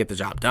going to get the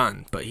job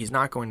done, but he's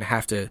not going to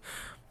have to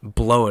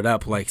blow it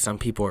up like some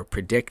people are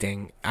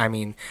predicting. I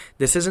mean,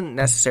 this isn't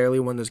necessarily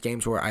one of those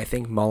games where I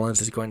think Mullens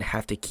is going to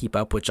have to keep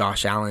up with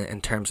Josh Allen in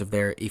terms of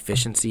their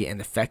efficiency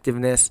and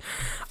effectiveness.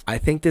 I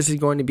think this is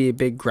going to be a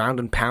big ground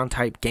and pound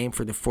type game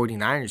for the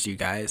 49ers, you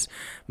guys.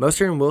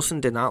 Mostert and Wilson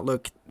did not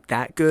look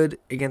that good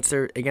against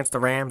the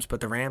Rams, but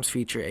the Rams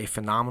feature a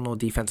phenomenal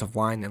defensive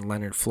line in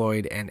Leonard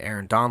Floyd and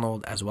Aaron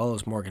Donald, as well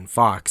as Morgan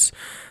Fox.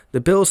 The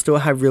Bills still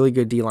have really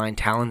good D-line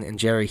talent in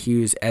Jerry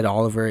Hughes, Ed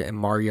Oliver, and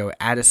Mario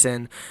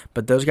Addison,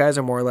 but those guys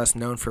are more or less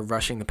known for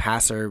rushing the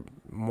passer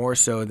more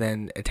so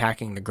than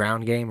attacking the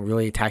ground game,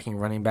 really attacking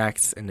running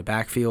backs in the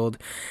backfield,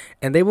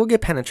 and they will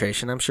get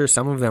penetration. I'm sure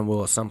some of them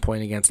will at some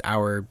point against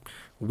our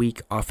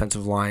weak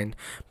offensive line,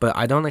 but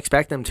I don't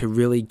expect them to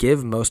really give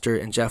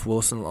Mostert and Jeff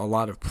Wilson a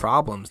lot of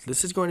problems.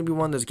 This is going to be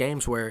one of those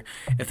games where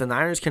if the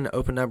Niners can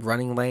open up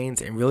running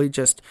lanes and really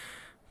just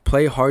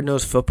play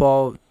hard-nosed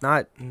football,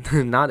 not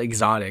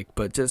exotic,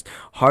 but just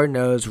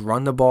hard-nosed,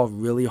 run the ball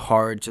really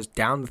hard, just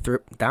down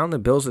the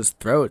Bills'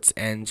 throats,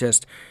 and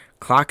just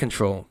clock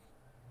control.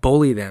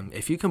 Bully them.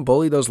 If you can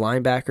bully those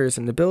linebackers,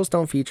 and the Bills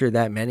don't feature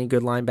that many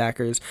good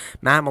linebackers.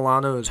 Matt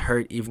Milano is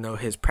hurt even though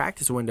his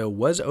practice window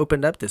was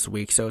opened up this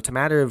week, so it's a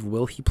matter of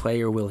will he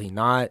play or will he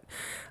not.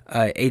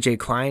 A.J.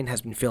 Klein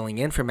has been filling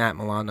in for Matt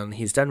Milano, and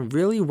he's done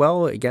really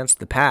well against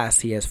the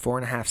pass. He has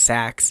 4.5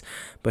 sacks,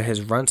 but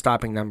his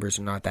run-stopping numbers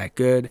are not that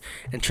good.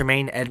 And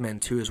Tremaine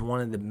Edmunds, who is one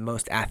of the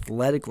most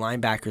athletic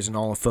linebackers in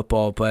all of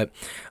football, but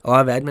a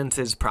lot of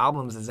Edmunds'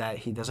 problems is that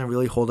he doesn't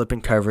really hold up in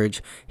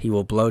coverage. He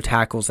will blow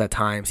tackles at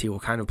times. He will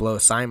kind of blow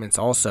assignments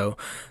also.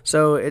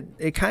 So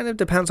it kind of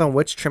depends on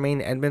which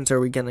Tremaine Edmunds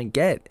are we going to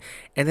get.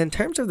 And in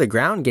terms of the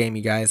ground game,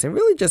 you guys, and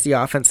really just the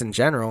offense in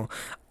general,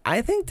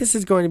 I think this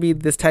is going to be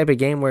this type of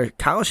game where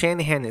Kyle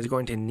Shanahan is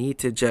going to need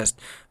to just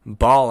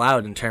ball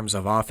out in terms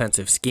of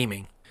offensive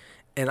scheming.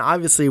 And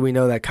obviously we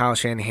know that Kyle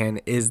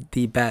Shanahan is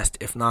the best,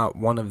 if not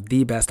one of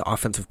the best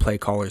offensive play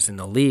callers in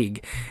the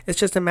league. It's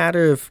just a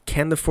matter of,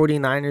 can the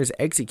 49ers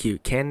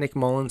execute? Can Nick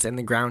Mullins in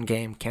the ground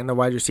game? Can the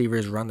wide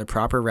receivers run the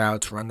proper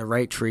routes, run the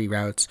right tree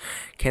routes?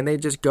 Can they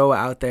just go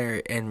out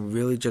there and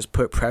really just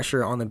put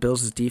pressure on the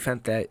Bills'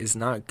 defense that is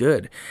not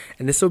good?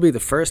 And this will be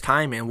the first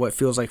time in what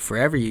feels like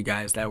forever, you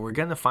guys, that we're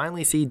going to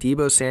finally see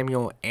Deebo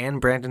Samuel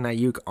and Brandon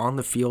Ayuk on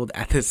the field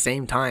at the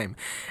same time.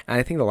 And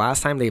I think the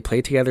last time they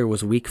played together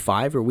was week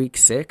 5 or week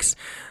 6.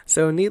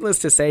 So needless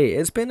to say,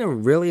 it's been a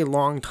really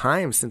long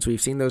time since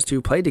we've seen those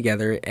two play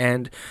together.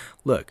 And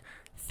look,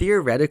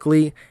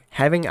 theoretically,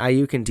 having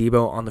Ayuk and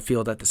Deebo on the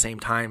field at the same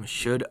time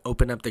should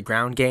open up the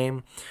ground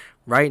game.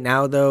 Right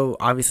now, though,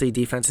 obviously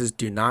defenses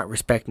do not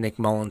respect Nick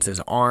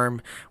Mullins'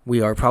 arm. We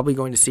are probably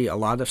going to see a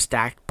lot of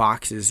stacked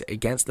boxes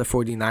against the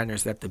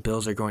 49ers that the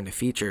Bills are going to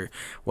feature,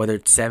 whether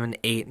it's 7,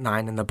 8,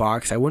 9 in the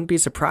box. I wouldn't be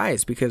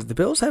surprised because the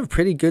Bills have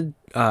pretty good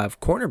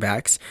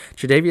cornerbacks.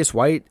 Tre'Davious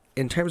White,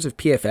 in terms of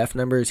PFF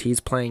numbers, he's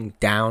playing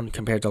down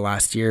compared to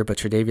last year, but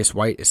Tre'Davious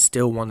White is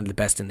still one of the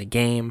best in the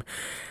game.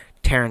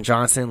 Taron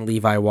Johnson,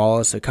 Levi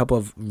Wallace, a couple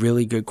of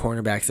really good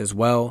cornerbacks as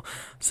well.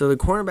 So the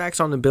cornerbacks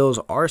on the Bills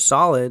are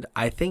solid.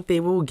 I think they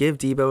will give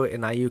Deebo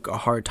and Ayuk a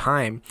hard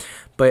time,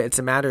 but it's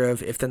a matter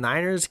of if the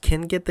Niners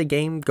can get the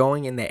game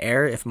going in the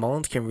air, if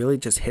Mullins can really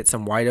just hit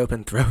some wide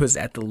open throws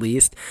at the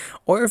least,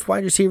 or if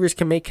wide receivers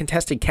can make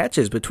contested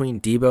catches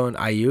between Deebo and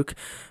Ayuk,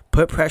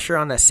 put pressure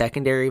on the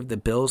secondary of the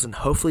Bills, and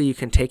hopefully you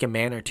can take a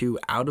man or two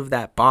out of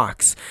that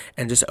box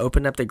and just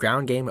open up the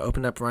ground game,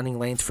 open up running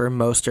lanes for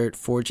Mostert,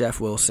 for Jeff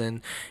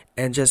Wilson,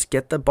 and just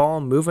get the ball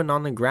moving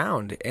on the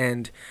ground.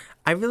 And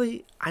I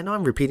know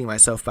I'm repeating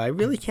myself, but I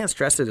really can't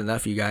stress it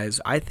enough, you guys.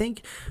 I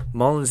think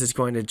Mullins is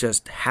going to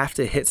just have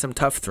to hit some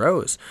tough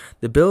throws.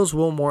 The Bills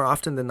will more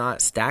often than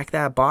not stack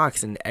that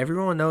box, and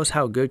everyone knows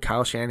how good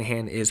Kyle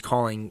Shanahan is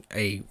calling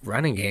a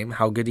running game,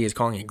 how good he is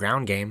calling a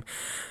ground game.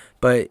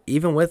 But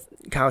even with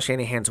Kyle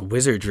Shanahan's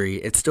wizardry,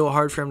 it's still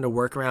hard for him to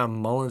work around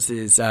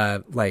Mullins'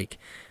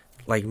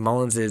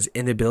 Mullins'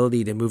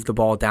 inability to move the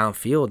ball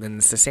downfield. And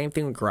it's the same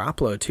thing with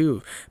Garoppolo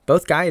too.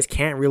 Both guys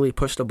can't really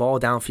push the ball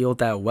downfield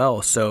that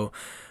well. So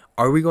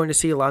are we going to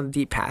see a lot of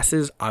deep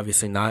passes?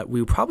 Obviously not.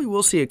 We probably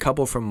will see a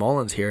couple from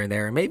Mullins here and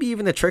there, and maybe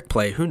even a trick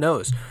play. Who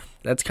knows?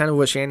 That's kind of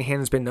what Shanahan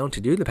has been known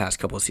to do the past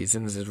couple of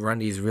seasons, is run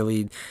these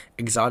really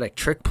exotic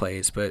trick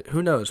plays. But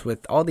who knows?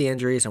 With all the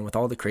injuries and with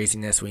all the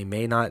craziness, we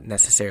may not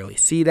necessarily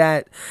see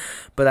that.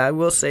 But I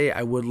will say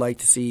I would like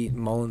to see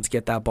Mullins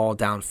get that ball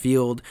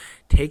downfield,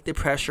 take the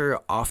pressure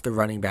off the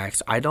running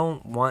backs. I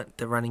don't want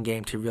the running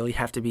game to really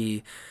have to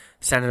be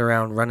centered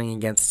around running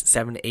against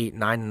 7, 8,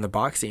 9 in the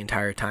box the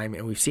entire time.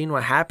 And we've seen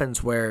what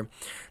happens where,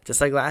 just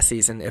like last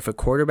season, if a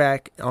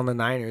quarterback on the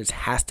Niners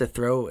has to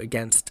throw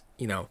against,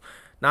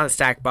 not a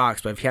stacked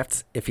box, but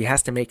if he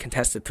has to make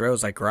contested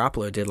throws like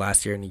Garoppolo did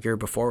last year and the year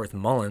before with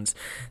Mullins,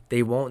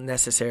 they won't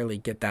necessarily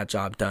get that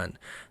job done.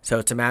 So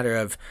it's a matter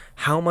of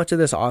how much of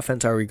this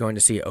offense are we going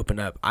to see open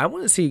up. I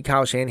want to see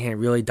Kyle Shanahan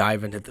really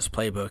dive into this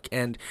playbook.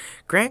 And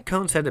Grant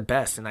Cohn said it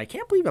best, and I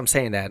can't believe I'm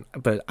saying that,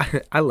 but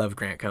I love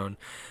Grant Cohn.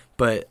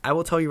 But I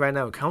will tell you right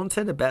now, Cohn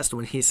said it best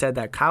when he said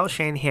that Kyle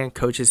Shanahan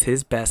coaches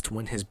his best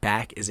when his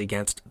back is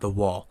against the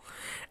wall.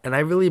 And I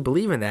really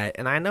believe in that.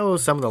 And I know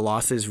some of the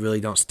losses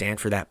really don't stand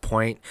for that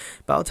point.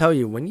 But I'll tell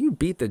you, when you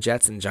beat the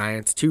Jets and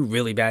Giants, two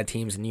really bad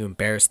teams, and you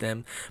embarrass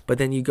them, but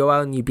then you go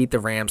out and you beat the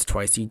Rams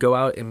twice, you go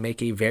out and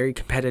make a very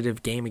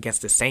competitive game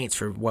against the Saints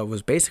for what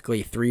was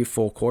basically 3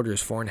 full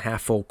quarters, 4.5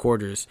 full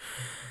quarters.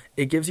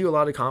 it gives you a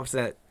lot of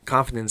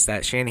confidence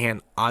that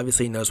Shanahan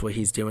obviously knows what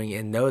he's doing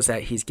and knows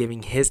that he's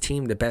giving his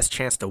team the best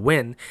chance to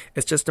win.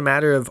 It's just a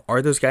matter of,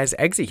 are those guys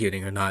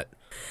executing or not?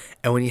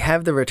 And when you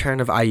have the return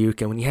of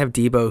Ayuk and when you have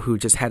Debo, who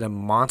just had a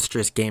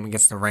monstrous game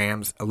against the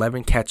Rams,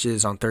 11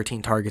 catches on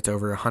 13 targets,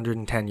 over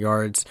 110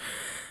 yards,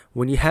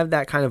 when you have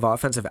that kind of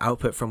offensive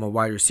output from a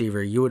wide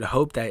receiver, you would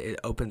hope that it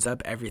opens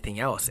up everything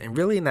else. And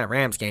really in that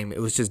Rams game, it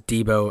was just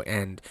Debo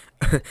and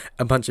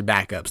a bunch of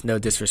backups. No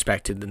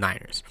disrespect to the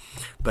Niners.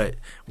 But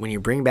when you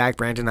bring back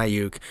Brandon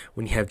Ayuk,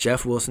 when you have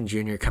Jeff Wilson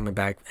Jr. coming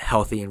back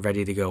healthy and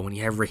ready to go, when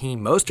you have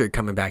Raheem Mostert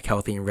coming back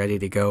healthy and ready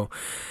to go,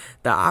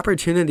 the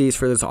opportunities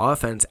for this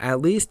offense,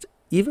 at least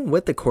even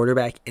with the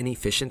quarterback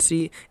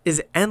inefficiency,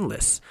 is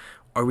endless.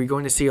 Are we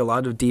going to see a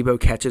lot of Debo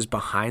catches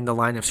behind the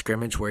line of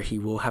scrimmage where he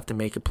will have to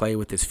make a play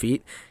with his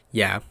feet?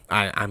 Yeah,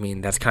 I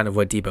mean, that's kind of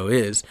what Debo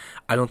is.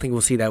 I don't think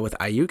we'll see that with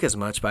Ayuk as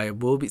much, but I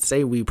will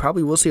say we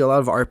probably will see a lot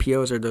of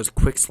RPOs or those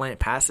quick slant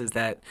passes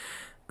that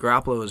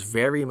Garoppolo was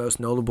very most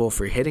notable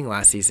for hitting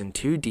last season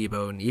to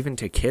Debo and even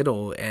to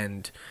Kittle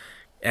and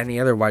any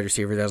other wide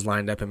receiver that's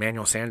lined up,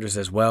 Emmanuel Sanders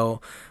as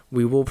well.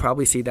 We will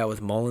probably see that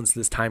with Mullins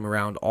this time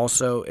around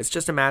also. It's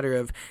just a matter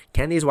of,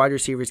 can these wide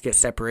receivers get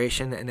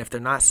separation? And if they're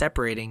not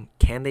separating,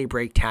 can they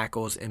break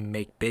tackles and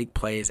make big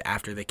plays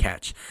after the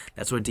catch?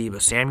 That's what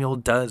Debo Samuel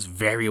does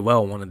very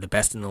well, one of the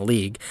best in the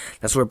league.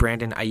 That's what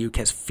Brandon Ayuk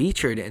has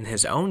featured in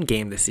his own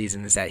game this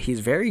season, is that he's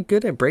very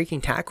good at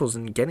breaking tackles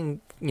and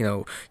getting,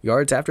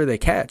 yards after the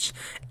catch.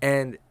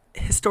 And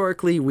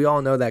historically, we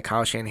all know that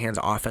Kyle Shanahan's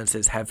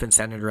offenses have been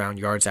centered around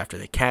yards after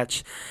the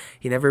catch.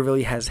 He never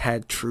really has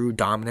had true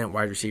dominant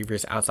wide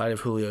receivers outside of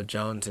Julio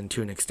Jones and,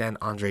 to an extent,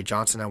 Andre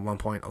Johnson at one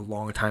point a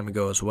long time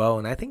ago as well.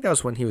 And I think that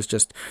was when he was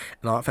just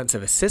an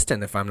offensive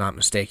assistant, if I'm not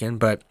mistaken.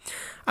 But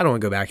I don't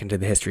want to go back into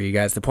the history, you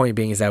guys. The point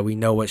being is that we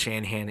know what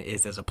Shanahan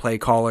is as a play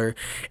caller.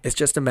 It's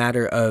just a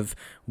matter of,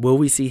 will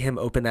we see him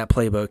open that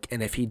playbook?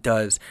 And if he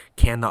does,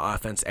 can the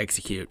offense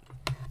execute?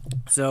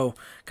 So,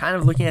 kind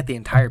of looking at the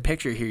entire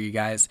picture here, you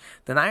guys,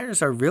 the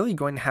Niners are really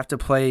going to have to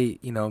play,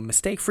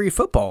 mistake-free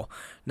football.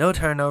 No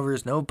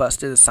turnovers, no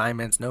busted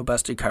assignments, no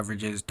busted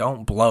coverages.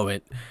 Don't blow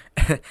it.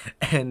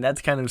 And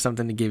that's kind of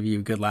something to give you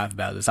a good laugh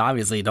about. Is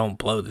obviously don't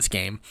blow this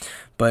game.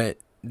 But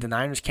the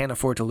Niners can't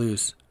afford to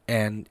lose.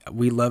 And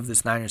we love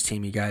this Niners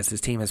team, you guys. This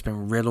team has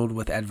been riddled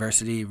with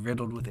adversity,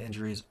 riddled with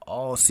injuries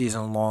all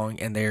season long,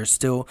 and they're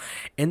still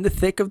in the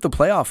thick of the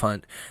playoff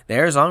hunt. The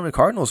Arizona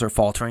Cardinals are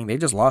faltering. They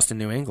just lost to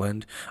New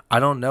England. I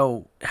don't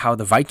know how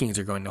the Vikings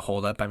are going to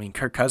hold up. I mean,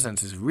 Kirk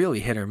Cousins is really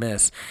hit or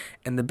miss.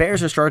 And the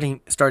Bears are starting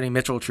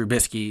Mitchell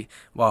Trubisky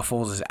while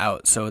Foles is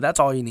out. So that's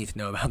all you need to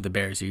know about the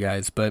Bears, you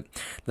guys. But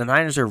the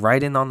Niners are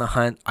right in on the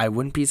hunt. I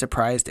wouldn't be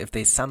surprised if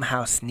they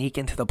somehow sneak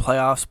into the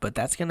playoffs, but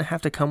that's going to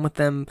have to come with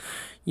them,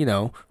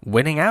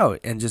 winning out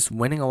and just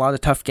winning a lot of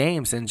tough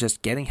games and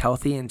just getting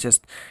healthy and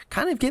just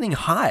kind of getting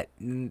hot.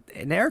 And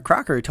Eric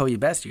Crocker will tell you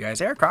best, you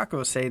guys. Eric Crocker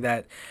will say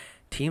that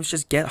teams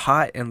just get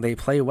hot and they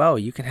play well.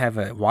 You can have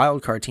a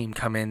wild card team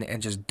come in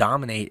and just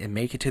dominate and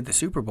make it to the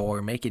Super Bowl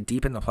or make it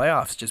deep in the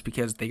playoffs just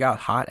because they got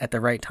hot at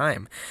the right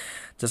time.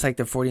 Just like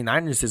the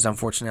 49ers'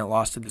 unfortunate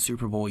loss to the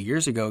Super Bowl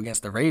years ago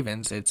against the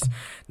Ravens.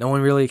 No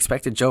one really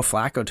expected Joe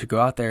Flacco to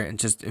go out there and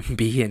just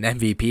be an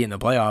MVP in the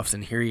playoffs,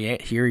 and here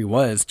he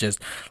was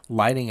just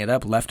lighting it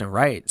up left and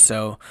right.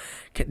 So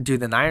do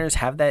the Niners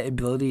have that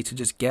ability to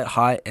just get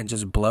hot and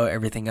just blow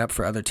everything up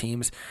for other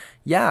teams?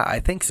 Yeah,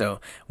 I think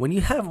so. When you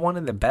have one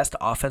of the best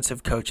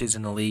offensive coaches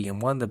in the league and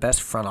one of the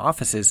best front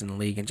offices in the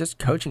league and just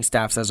coaching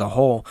staffs as a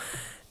whole,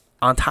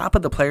 on top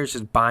of the players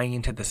just buying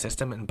into the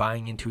system and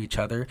buying into each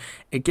other,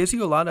 it gives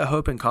you a lot of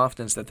hope and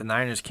confidence that the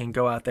Niners can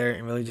go out there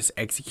and really just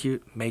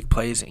execute, make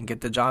plays, and get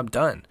the job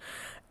done.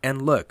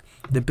 And look,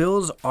 the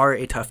Bills are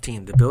a tough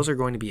team. The Bills are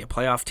going to be a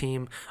playoff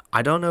team.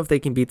 I don't know if they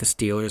can beat the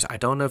Steelers. I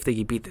don't know if they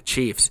can beat the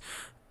Chiefs,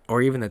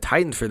 or even the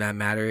Titans for that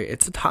matter.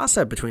 It's a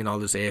toss-up between all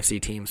those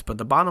AFC teams, but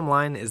the bottom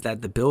line is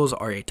that the Bills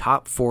are a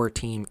top 4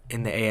 team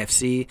in the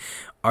AFC,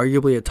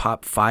 arguably a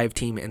top 5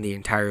 team in the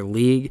entire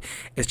league.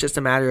 It's just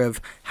a matter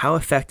of how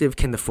effective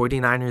can the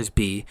 49ers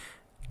be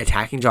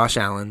attacking Josh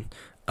Allen,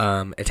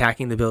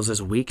 attacking the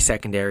Bills' weak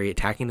secondary,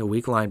 attacking the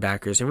weak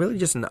linebackers, and really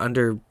just an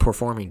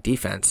underperforming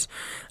defense.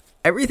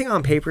 Everything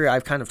on paper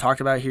I've kind of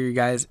talked about here, you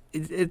guys,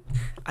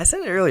 I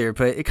said it earlier,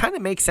 but it kind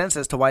of makes sense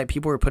as to why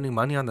people are putting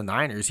money on the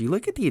Niners. You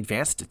look at the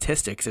advanced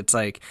statistics, it's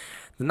like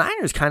the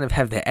Niners kind of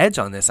have the edge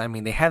on this. I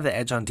mean, they have the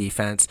edge on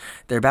defense.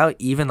 They're about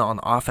even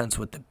on offense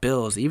with the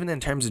Bills, even in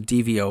terms of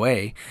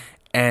DVOA,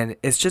 and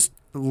it's just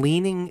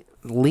leaning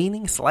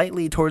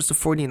slightly towards the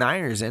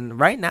 49ers. And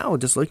right now,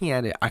 just looking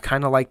at it, I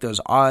kind of like those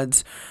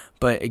odds.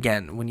 But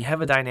again, when you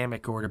have a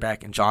dynamic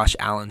quarterback and Josh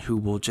Allen who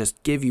will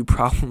just give you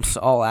problems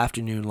all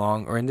afternoon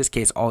long, or in this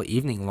case, all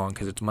evening long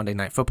because it's Monday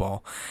Night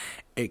Football,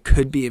 it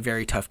could be a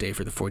very tough day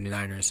for the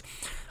 49ers.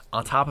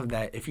 On top of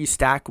that, if you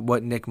stack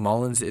what Nick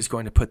Mullins is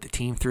going to put the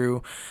team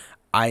through,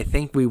 I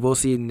think we will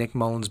see Nick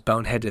Mullins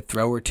boneheaded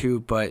throw or two,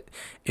 but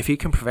if he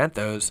can prevent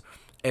those,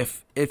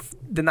 if if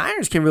the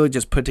Niners can really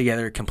just put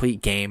together a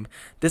complete game,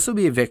 this will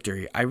be a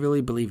victory. I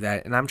really believe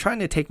that. And I'm trying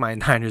to take my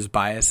Niners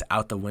bias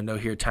out the window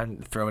here, trying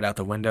to throw it out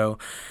the window,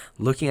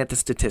 looking at the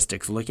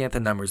statistics, looking at the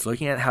numbers,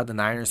 looking at how the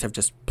Niners have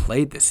just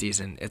played this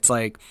season. It's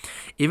like,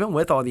 even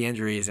with all the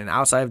injuries and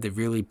outside of the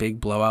really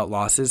big blowout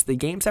losses, the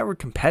games that were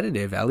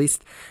competitive, at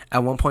least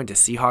at one point, the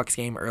Seahawks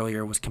game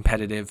earlier was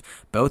competitive.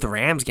 Both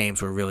Rams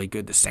games were really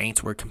good. The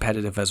Saints were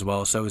competitive as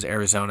well. So was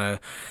Arizona.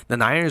 The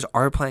Niners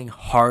are playing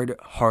hard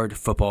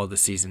football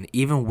this season,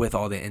 even with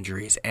all the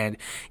injuries. And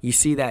you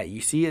see that.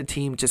 You see a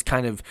team just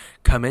kind of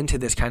come into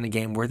this kind of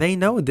game where they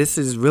know this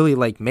is really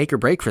like make or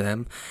break for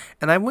them.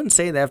 And I wouldn't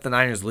say that if the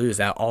Niners lose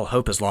that all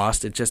hope is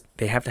lost. It's just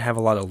they have to have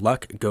a lot of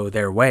luck go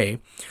their way.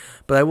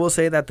 But I will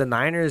say that the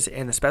Niners,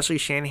 and especially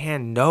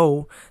Shanahan,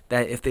 know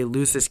that if they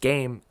lose this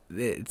game,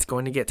 it's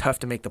going to get tough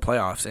to make the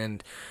playoffs.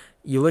 And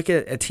you look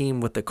at a team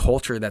with the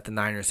culture that the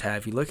Niners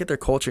have. You look at their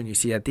culture and you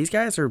see that these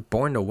guys are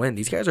born to win.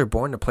 These guys are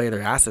born to play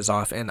their asses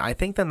off. And I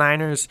think the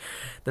Niners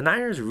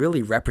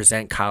really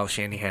represent Kyle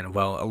Shanahan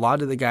well. A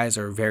lot of the guys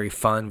are very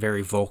fun,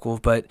 very vocal,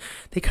 but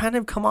they kind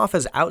of come off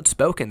as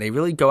outspoken. They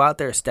really go out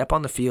there, step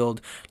on the field,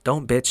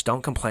 don't bitch,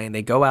 don't complain.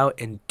 They go out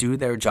and do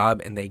their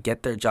job, and they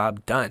get their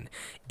job done.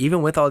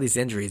 Even with all these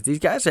injuries, these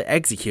guys are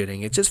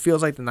executing. It just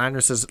feels like the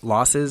Niners'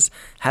 losses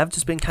have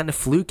just been kind of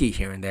fluky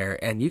here and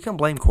there. And you can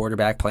blame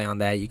quarterback play on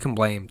that. You can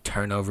blame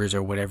turnovers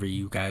or whatever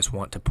you guys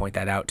want to point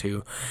that out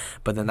to.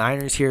 But the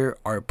Niners here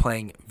are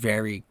playing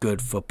very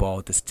good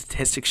football. The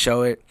statistics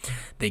show it.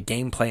 The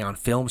gameplay on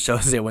film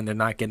shows it when they're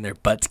not getting their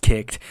butts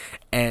kicked.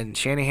 And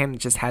Shanahan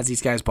just has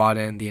these guys bought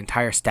in. The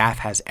entire staff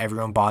has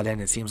everyone bought in.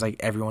 It seems like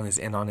everyone is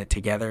in on it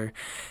together.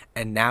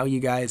 And now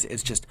you guys,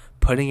 it's just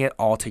putting it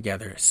all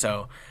together.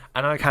 So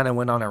I know I kind of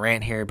went on a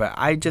rant here, but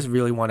I just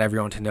really want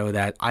everyone to know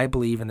that I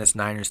believe in this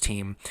Niners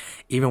team.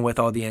 Even with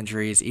all the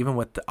injuries, even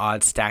with the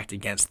odds stacked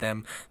against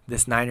them,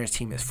 this Niners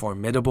team is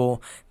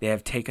formidable. They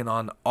have taken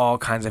on all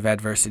kinds of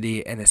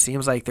adversity, and it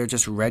seems like they're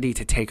just ready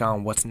to take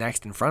on what's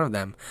next in front of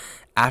them.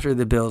 After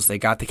the Bills, they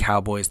got the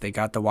Cowboys, they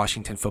got the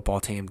Washington football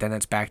team, then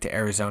it's back to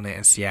Arizona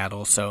and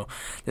Seattle. So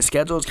the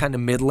schedule is kind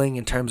of middling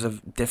in terms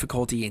of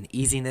difficulty and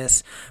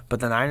easiness, but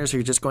the Niners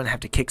are just going to have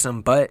to kick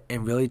some butt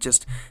and really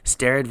just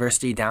stare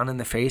adversity down in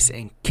the face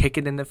and kick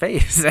it in the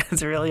face.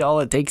 That's really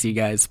all it takes, you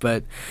guys.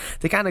 But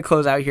to kind of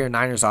close out here,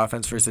 Niners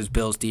offense versus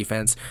Bills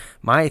defense,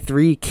 my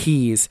 3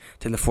 keys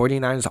to the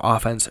 49ers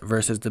offense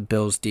versus the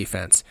Bills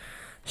defense.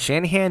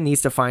 Shanahan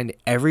needs to find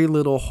every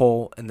little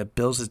hole in the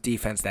Bills'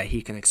 defense that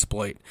he can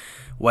exploit,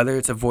 whether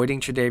it's avoiding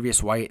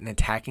Tre'Davious White and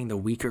attacking the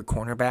weaker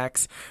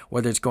cornerbacks,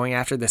 whether it's going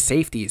after the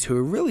safeties, who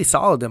are really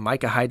solid in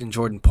Micah Hyde and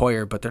Jordan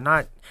Poyer, but they're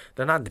not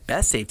the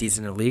best safeties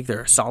in the league.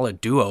 They're a solid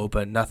duo,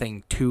 but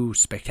nothing too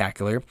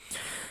spectacular.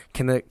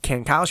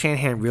 Can Kyle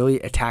Shanahan really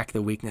attack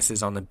the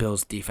weaknesses on the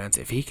Bills' defense?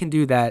 If he can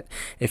do that,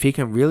 if he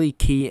can really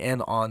key in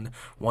on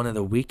one of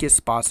the weakest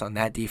spots on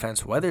that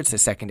defense, whether it's the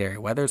secondary,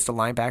 whether it's the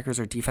linebackers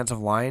or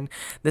defensive line,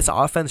 this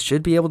offense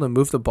should be able to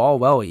move the ball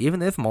well,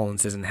 even if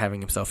Mullins isn't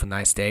having himself a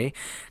nice day.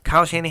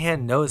 Kyle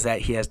Shanahan knows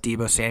that he has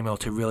Deebo Samuel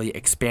to really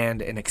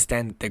expand and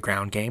extend the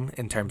ground game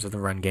in terms of the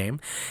run game.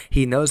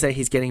 He knows that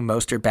he's getting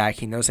Mostert back.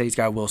 He knows that he's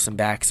got Wilson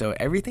back. So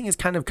everything is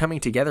kind of coming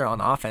together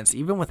on offense,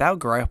 even without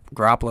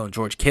Garoppolo and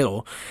George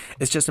Kittle.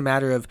 It's just a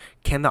matter of,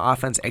 can the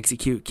offense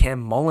execute? Can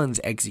Mullins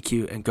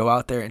execute and go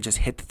out there and just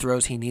hit the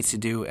throws he needs to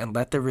do and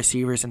let the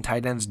receivers and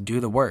tight ends do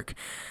the work?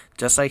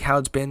 Just like how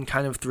it's been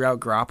kind of throughout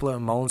Garoppolo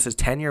and Mullins'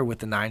 tenure with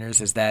the Niners,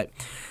 is that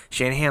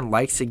Shanahan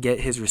likes to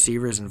get his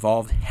receivers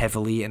involved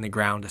heavily on the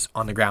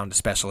ground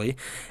especially.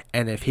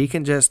 And if he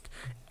can just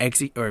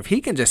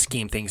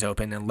scheme things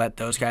open and let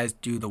those guys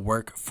do the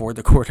work for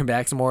the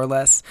quarterbacks more or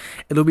less,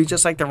 it'll be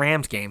just like the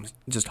Rams games,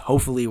 just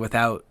hopefully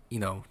without,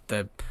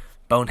 the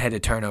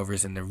boneheaded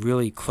turnovers and the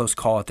really close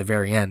call at the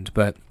very end.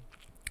 But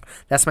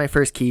that's my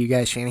first key, you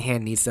guys.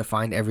 Shanahan needs to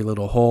find every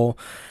little hole.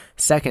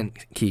 Second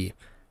key,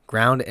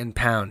 ground and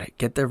pound.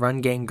 Get the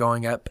run game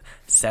going up,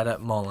 set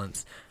up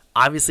Mullins.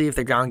 Obviously, if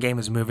the ground game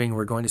is moving,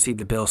 we're going to see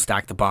the Bills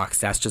stack the box.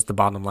 That's just the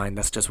bottom line.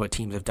 That's just what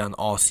teams have done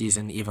all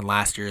season, even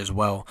last year as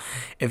well.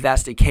 If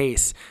that's the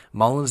case,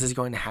 Mullins is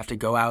going to have to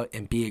go out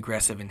and be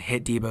aggressive and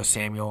hit Deebo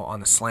Samuel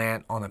on a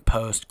slant, on a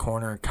post,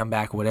 corner,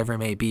 comeback, whatever it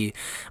may be.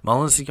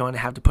 Mullins is going to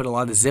have to put a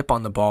lot of zip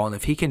on the ball, and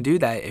if he can do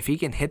that, if he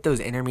can hit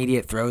those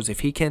intermediate throws, if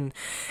he can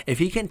take if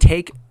he can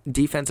take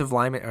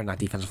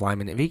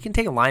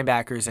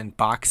linebackers and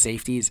box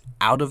safeties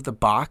out of the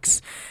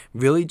box,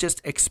 really just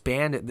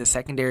expand the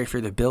secondary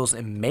for the Bills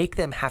and make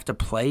them have to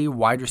play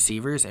wide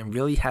receivers and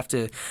really have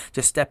to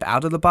just step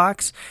out of the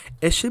box,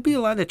 it should be a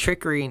lot of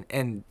trickery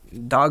and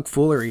dog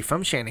foolery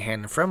from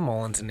Shanahan and from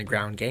Mullins in the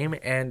ground game.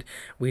 And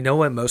we know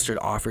what Mostert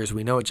offers.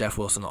 We know what Jeff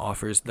Wilson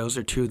offers. Those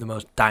are two of the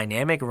most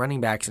dynamic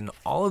running backs in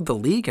all of the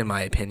league, in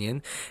my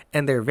opinion.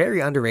 And they're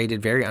very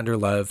underrated, very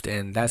underloved.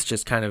 And that's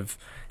just kind of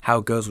how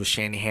it goes with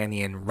Shanahan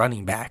and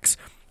running backs.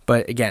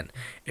 But again,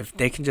 if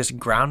they can just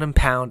ground and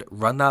pound,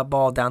 run that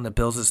ball down the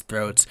Bills'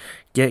 throats,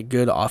 get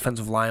good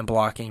offensive line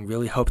blocking,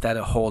 really hope that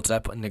it holds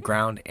up in the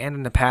ground and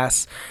in the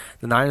pass,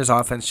 the Niners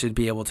offense should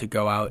be able to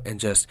go out and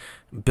just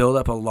build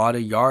up a lot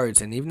of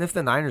yards. And even if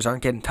the Niners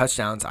aren't getting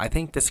touchdowns, I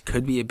think this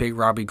could be a big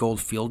Robbie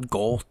Gould field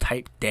goal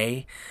type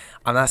day.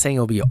 I'm not saying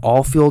it'll be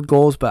all field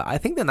goals, but I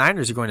think the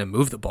Niners are going to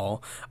move the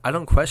ball. I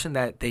don't question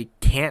that they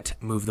can't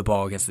move the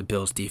ball against the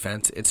Bills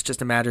defense. It's just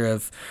a matter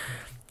of,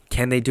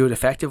 can they do it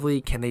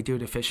effectively? Can they do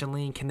it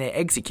efficiently? Can they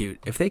execute?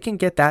 If they can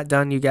get that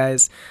done, you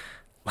guys,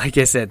 like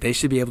I said, they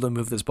should be able to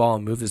move this ball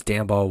and move this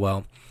damn ball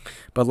well.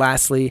 But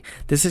lastly,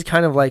 this is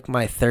kind of like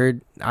my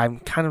third, I'm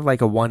kind of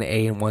like a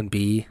 1A and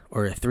 1B,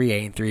 or a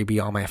 3A and 3B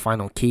on my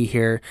final key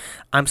here.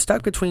 I'm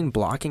stuck between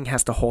blocking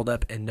has to hold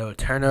up and no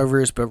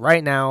turnovers, but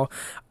right now,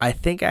 I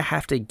think I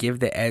have to give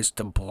the edge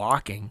to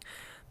blocking.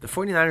 The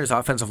 49ers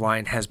offensive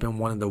line has been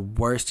one of the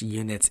worst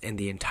units in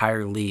the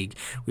entire league.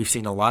 We've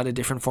seen a lot of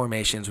different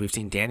formations. We've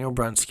seen Daniel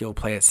Brunskill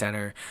play at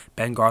center.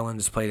 Ben Garland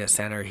has played at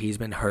center. He's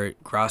been hurt.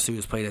 Grossu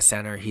has played at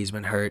center. He's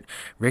been hurt.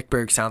 Rick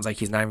Berg sounds like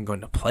he's not even going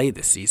to play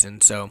this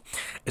season. So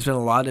it's been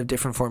a lot of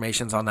different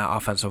formations on that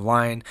offensive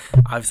line.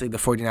 Obviously, the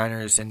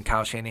 49ers and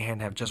Kyle Shanahan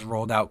have just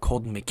rolled out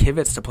Colton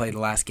McKivitz to play the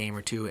last game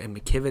or two, and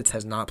McKivitz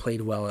has not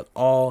played well at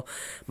all.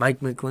 Mike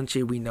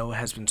McGlinchey, we know,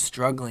 has been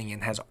struggling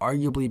and has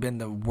arguably been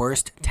the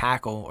worst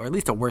tackle, or at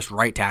least the worst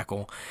right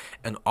tackle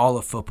in all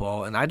of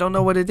football. And I don't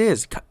know what it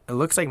is. It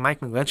looks like Mike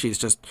McGlinchey has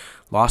just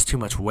lost too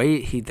much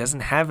weight. He doesn't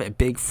have a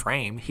big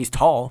frame. He's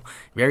tall,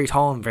 very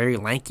tall and very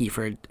lanky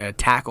for a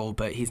tackle,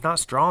 but he's not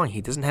strong.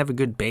 He doesn't have a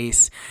good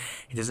base.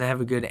 He doesn't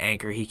have a good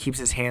anchor. He keeps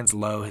his hands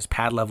low. His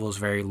pad level is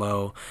very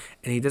low.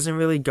 And he doesn't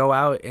really go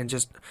out and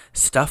just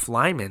stuff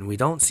linemen. We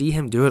don't see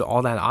him do it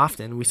all that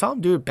often. We saw him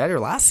do it better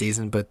last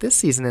season, but this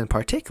season in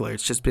particular,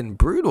 it's just been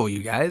brutal,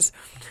 you guys.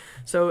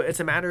 So it's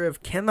a matter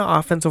of, can the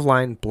offensive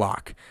line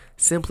block?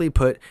 Simply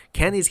put,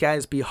 can these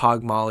guys be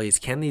hog mollies?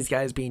 Can these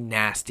guys be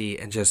nasty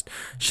and just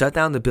shut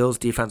down the Bills'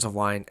 defensive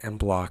line and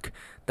block?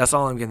 That's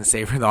all I'm going to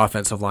say for the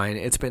offensive line.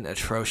 It's been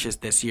atrocious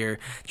this year.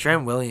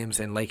 Trent Williams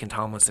and Laken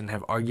Tomlinson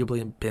have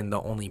arguably been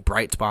the only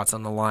bright spots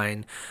on the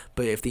line.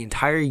 But if the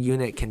entire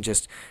unit can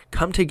just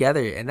come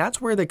together, and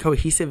that's where the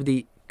cohesiveness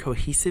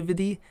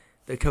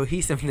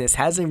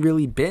hasn't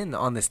really been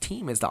on this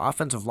team, is the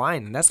offensive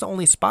line, and that's the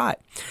only spot.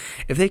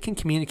 If they can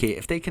communicate,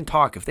 if they can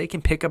talk, if they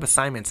can pick up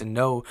assignments and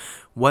know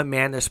what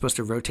man they're supposed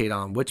to rotate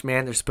on, which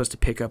man they're supposed to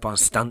pick up on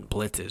stunt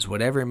blitzes,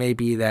 whatever it may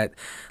be that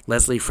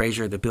Leslie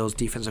Frazier, the Bills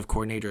defensive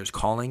coordinator, is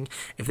calling,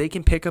 if they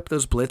can pick up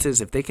those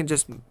blitzes, if they can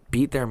just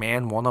beat their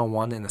man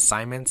one-on-one in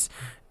assignments,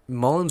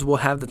 Mullins will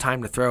have the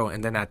time to throw,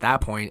 and then at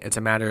that point, it's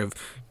a matter of,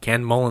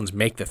 can Mullins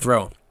make the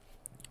throw?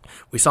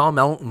 We saw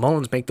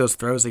Mullins make those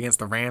throws against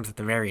the Rams at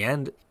the very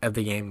end of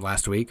the game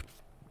last week.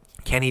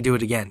 Can he do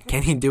it again?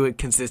 Can he do it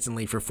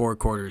consistently for 4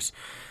 quarters?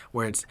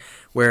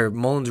 Where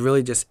Mullins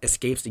really just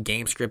escapes the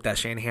game script that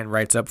Shanahan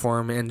writes up for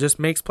him and just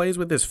makes plays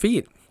with his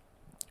feet.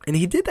 And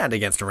he did that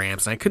against the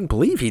Rams, and I couldn't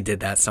believe he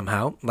did that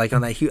somehow. Like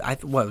on that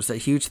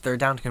huge third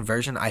down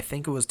conversion? I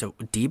think it was to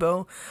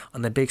Debo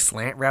on the big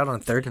slant route on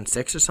 3rd and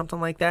 6 or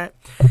something like that.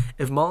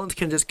 If Mullins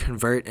can just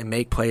convert and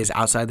make plays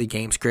outside the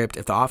game script,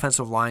 if the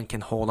offensive line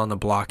can hold on the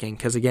blocking,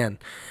 because again,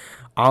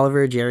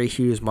 Oliver, Jerry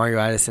Hughes, Mario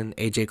Addison,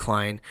 AJ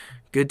Klein,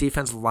 good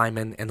defensive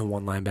linemen and the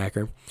one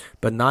linebacker,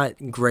 but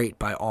not great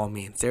by all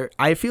means.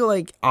 I feel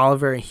like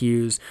Oliver and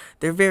Hughes,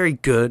 they're very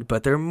good,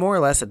 but they're more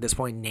or less at this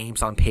point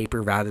names on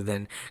paper rather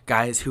than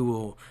guys who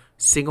will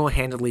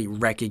single-handedly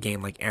wreck a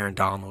game like Aaron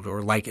Donald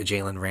or like a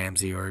Jalen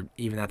Ramsey or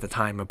even at the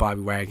time a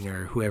Bobby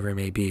Wagner or whoever it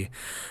may be.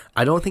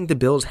 I don't think the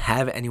Bills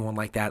have anyone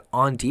like that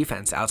on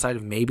defense outside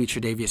of maybe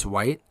Tre'Davious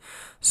White.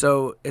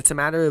 So it's a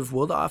matter of,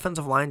 will the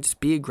offensive line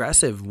just be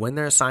aggressive, win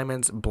their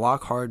assignments,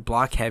 block hard,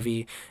 block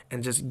heavy,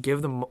 and just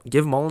give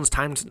Mullins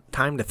time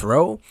to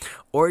throw,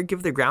 or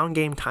give the ground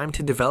game time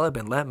to develop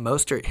and let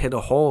Mostert hit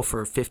a hole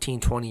for 15,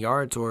 20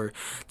 yards, or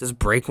just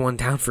break one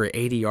down for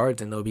 80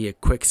 yards and there'll be a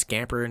quick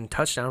scamper and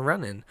touchdown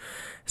running.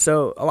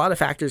 So a lot of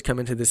factors come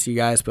into this, you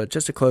guys, but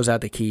just to close out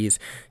the keys,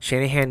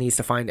 Shanahan needs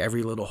to find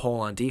every little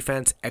hole on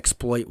defense,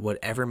 exploit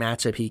whatever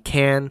matchup he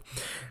can.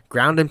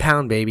 Ground and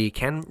pound, baby.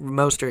 Can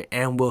Mostert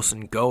and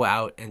Wilson go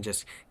out and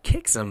just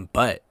kick some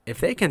butt?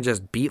 If they can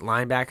just beat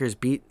linebackers,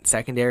 beat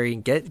secondary,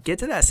 and get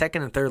to that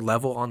second and third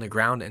level on the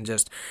ground and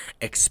just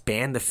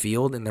expand the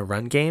field in the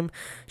run game,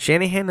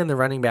 Shanahan and the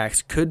running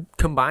backs could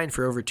combine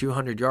for over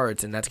 200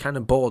 yards, and that's kind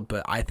of bold,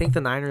 but I think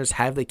the Niners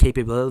have the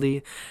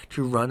capability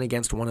to run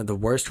against one of the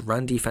worst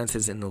run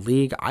defenses in the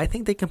league. I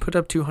think they can put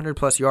up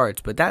 200-plus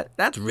yards, but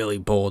that's really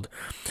bold.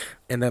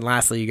 And then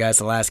lastly, you guys,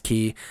 the last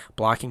key,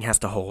 blocking has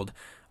to hold.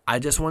 I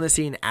just want to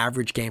see an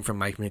average game from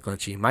Mike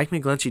McGlinchey. Mike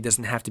McGlinchey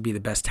doesn't have to be the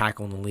best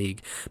tackle in the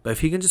league, but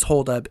if he can just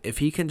hold up, if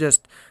he can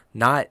just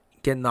not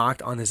get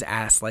knocked on his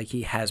ass like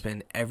he has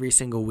been every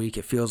single week,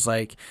 it feels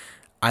like,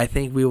 I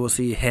think we will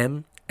see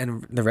him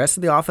and the rest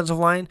of the offensive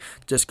line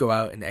just go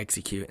out and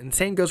execute. And the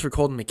same goes for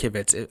Colton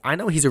McKivitz. I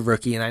know he's a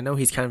rookie, and I know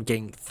he's kind of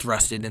getting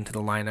thrusted into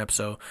the lineup,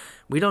 so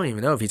we don't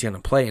even know if he's going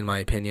to play, in my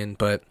opinion,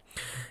 but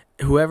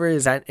whoever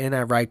is in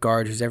at right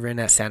guard, who's ever in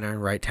at center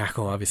and right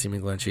tackle, obviously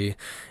McGlinchey,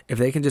 if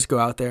they can just go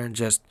out there and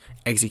just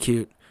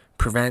execute,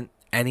 prevent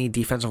any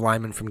defensive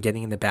lineman from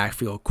getting in the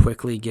backfield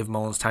quickly, give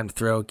Mullins time to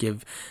throw,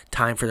 give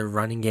time for the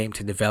running game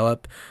to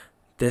develop,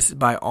 this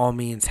by all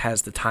means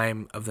has the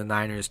time of the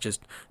Niners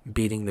just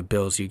beating the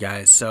Bills, you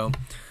guys. So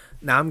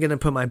now I'm going to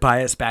put my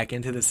bias back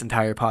into this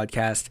entire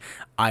podcast.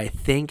 I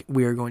think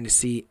we are going to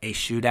see a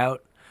shootout,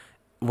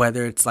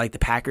 whether it's like the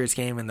Packers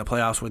game in the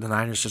playoffs where the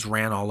Niners just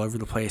ran all over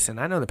the place. And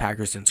I know the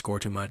Packers didn't score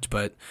too much,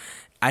 but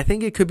I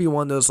think it could be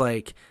one of those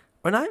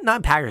or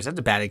not Packers, that's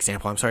a bad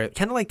example, I'm sorry.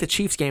 Kind of like the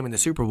Chiefs game in the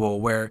Super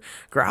Bowl where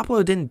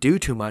Garoppolo didn't do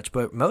too much,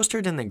 but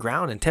Mostert in the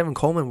ground and Tevin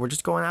Coleman were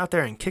just going out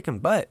there and kicking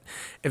butt.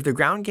 If the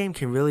ground game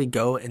can really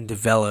go and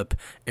develop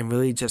and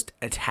really just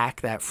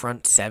attack that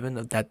front seven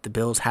that the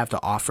Bills have to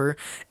offer,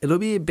 it'll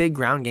be a big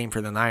ground game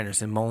for the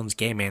Niners and Mullins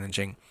game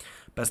managing.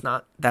 But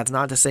that's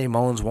not to say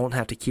Mullins won't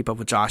have to keep up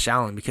with Josh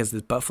Allen, because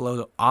the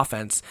Buffalo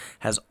offense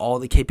has all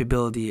the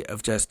capability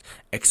of just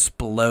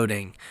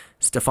exploding.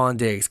 Stephon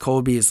Diggs,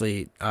 Cole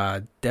Beasley,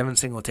 Devin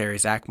Singletary,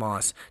 Zach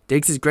Moss.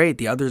 Diggs is great.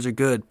 The others are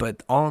good.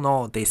 But all in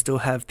all, they still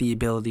have the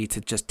ability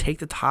to just take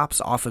the tops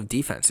off of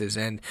defenses.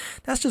 And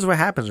that's just what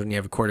happens when you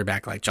have a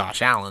quarterback like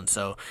Josh Allen.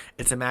 So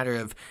it's a matter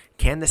of,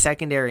 can the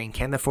secondary and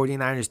can the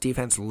 49ers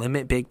defense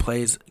limit big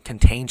plays,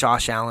 contain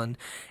Josh Allen?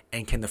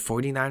 And can the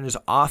 49ers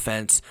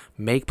offense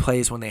make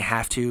plays when they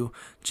have to,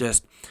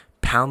 just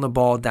pound the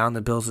ball down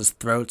the Bills'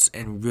 throats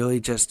and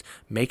really just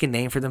make a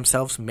name for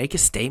themselves, make a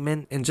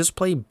statement, and just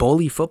play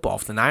bully football?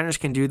 If the Niners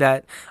can do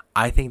that,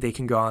 I think they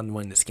can go on and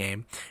win this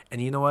game. And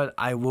you know what?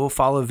 I will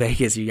follow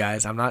Vegas, you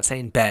guys. I'm not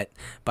saying bet,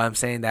 but I'm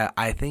saying that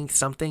I think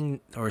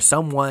something or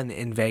someone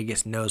in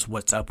Vegas knows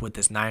what's up with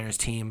this Niners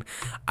team.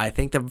 I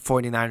think the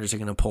 49ers are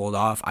going to pull it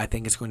off. I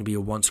think it's going to be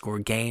a one-score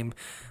game.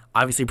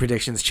 Obviously,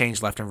 predictions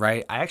change left and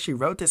right. I actually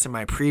wrote this in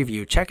my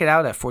preview. Check it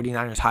out at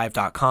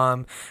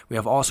 49ershive.com. We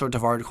have all sorts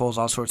of articles,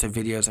 all sorts of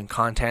videos and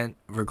content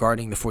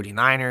regarding the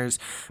 49ers.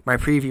 My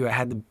preview, I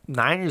had the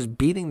Niners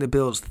beating the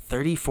Bills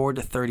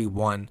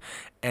 34-31.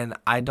 And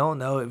I don't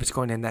know if it's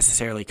going to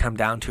necessarily come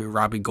down to a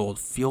Robbie Gould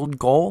field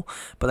goal,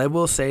 but I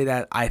will say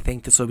that I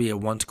think this will be a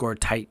one-score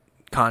tight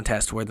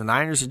contest where the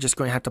Niners are just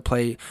going to have to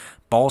play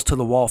balls to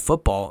the wall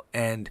football,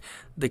 and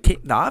the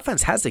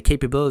offense has the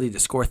capability to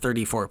score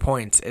 34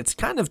 points. It's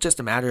kind of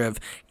just a matter of,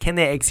 can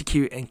they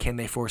execute and can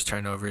they force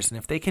turnovers? And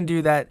if they can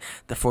do that,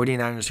 the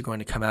 49ers are going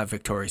to come out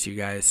victorious, you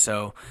guys.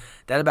 So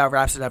that about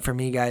wraps it up for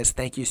me, guys.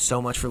 Thank you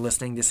so much for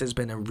listening. This has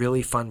been a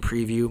really fun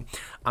preview.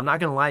 I'm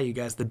not going to lie, you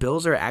guys, the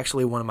Bills are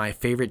actually one of my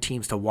favorite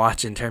teams to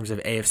watch in terms of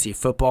AFC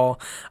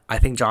football. I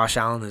think Josh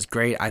Allen is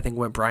great. I think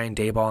what Brian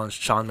Daboll and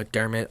Sean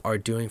McDermott are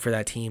doing for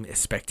that team is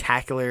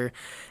spectacular.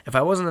 If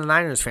I wasn't a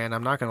Niners fan,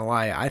 I'm not going to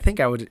lie, I think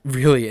I would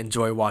really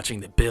enjoy watching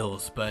the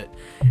Bills. But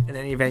in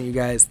any event, you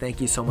guys, thank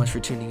you so much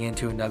for tuning in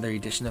to another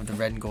edition of the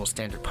Red and Gold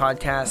Standard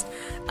Podcast.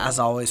 As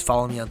always,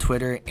 follow me on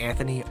Twitter,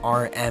 Anthony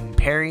R.M.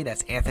 Perry.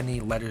 That's Anthony,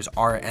 letters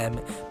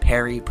R.M.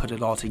 Perry, put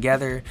it all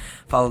together.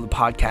 Follow the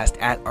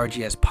podcast at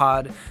RGS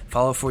Pod.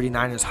 Follow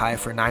 49ers Hive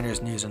for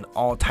Niners news and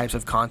all types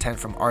of content,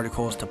 from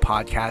articles to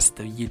podcasts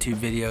to YouTube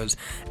videos,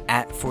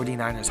 at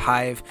 49ers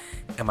Hive.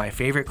 And my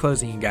favorite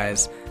closing, you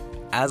guys,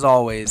 as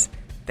always,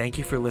 thank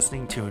you for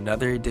listening to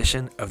another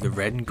edition of the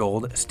Red and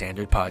Gold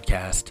Standard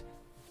Podcast.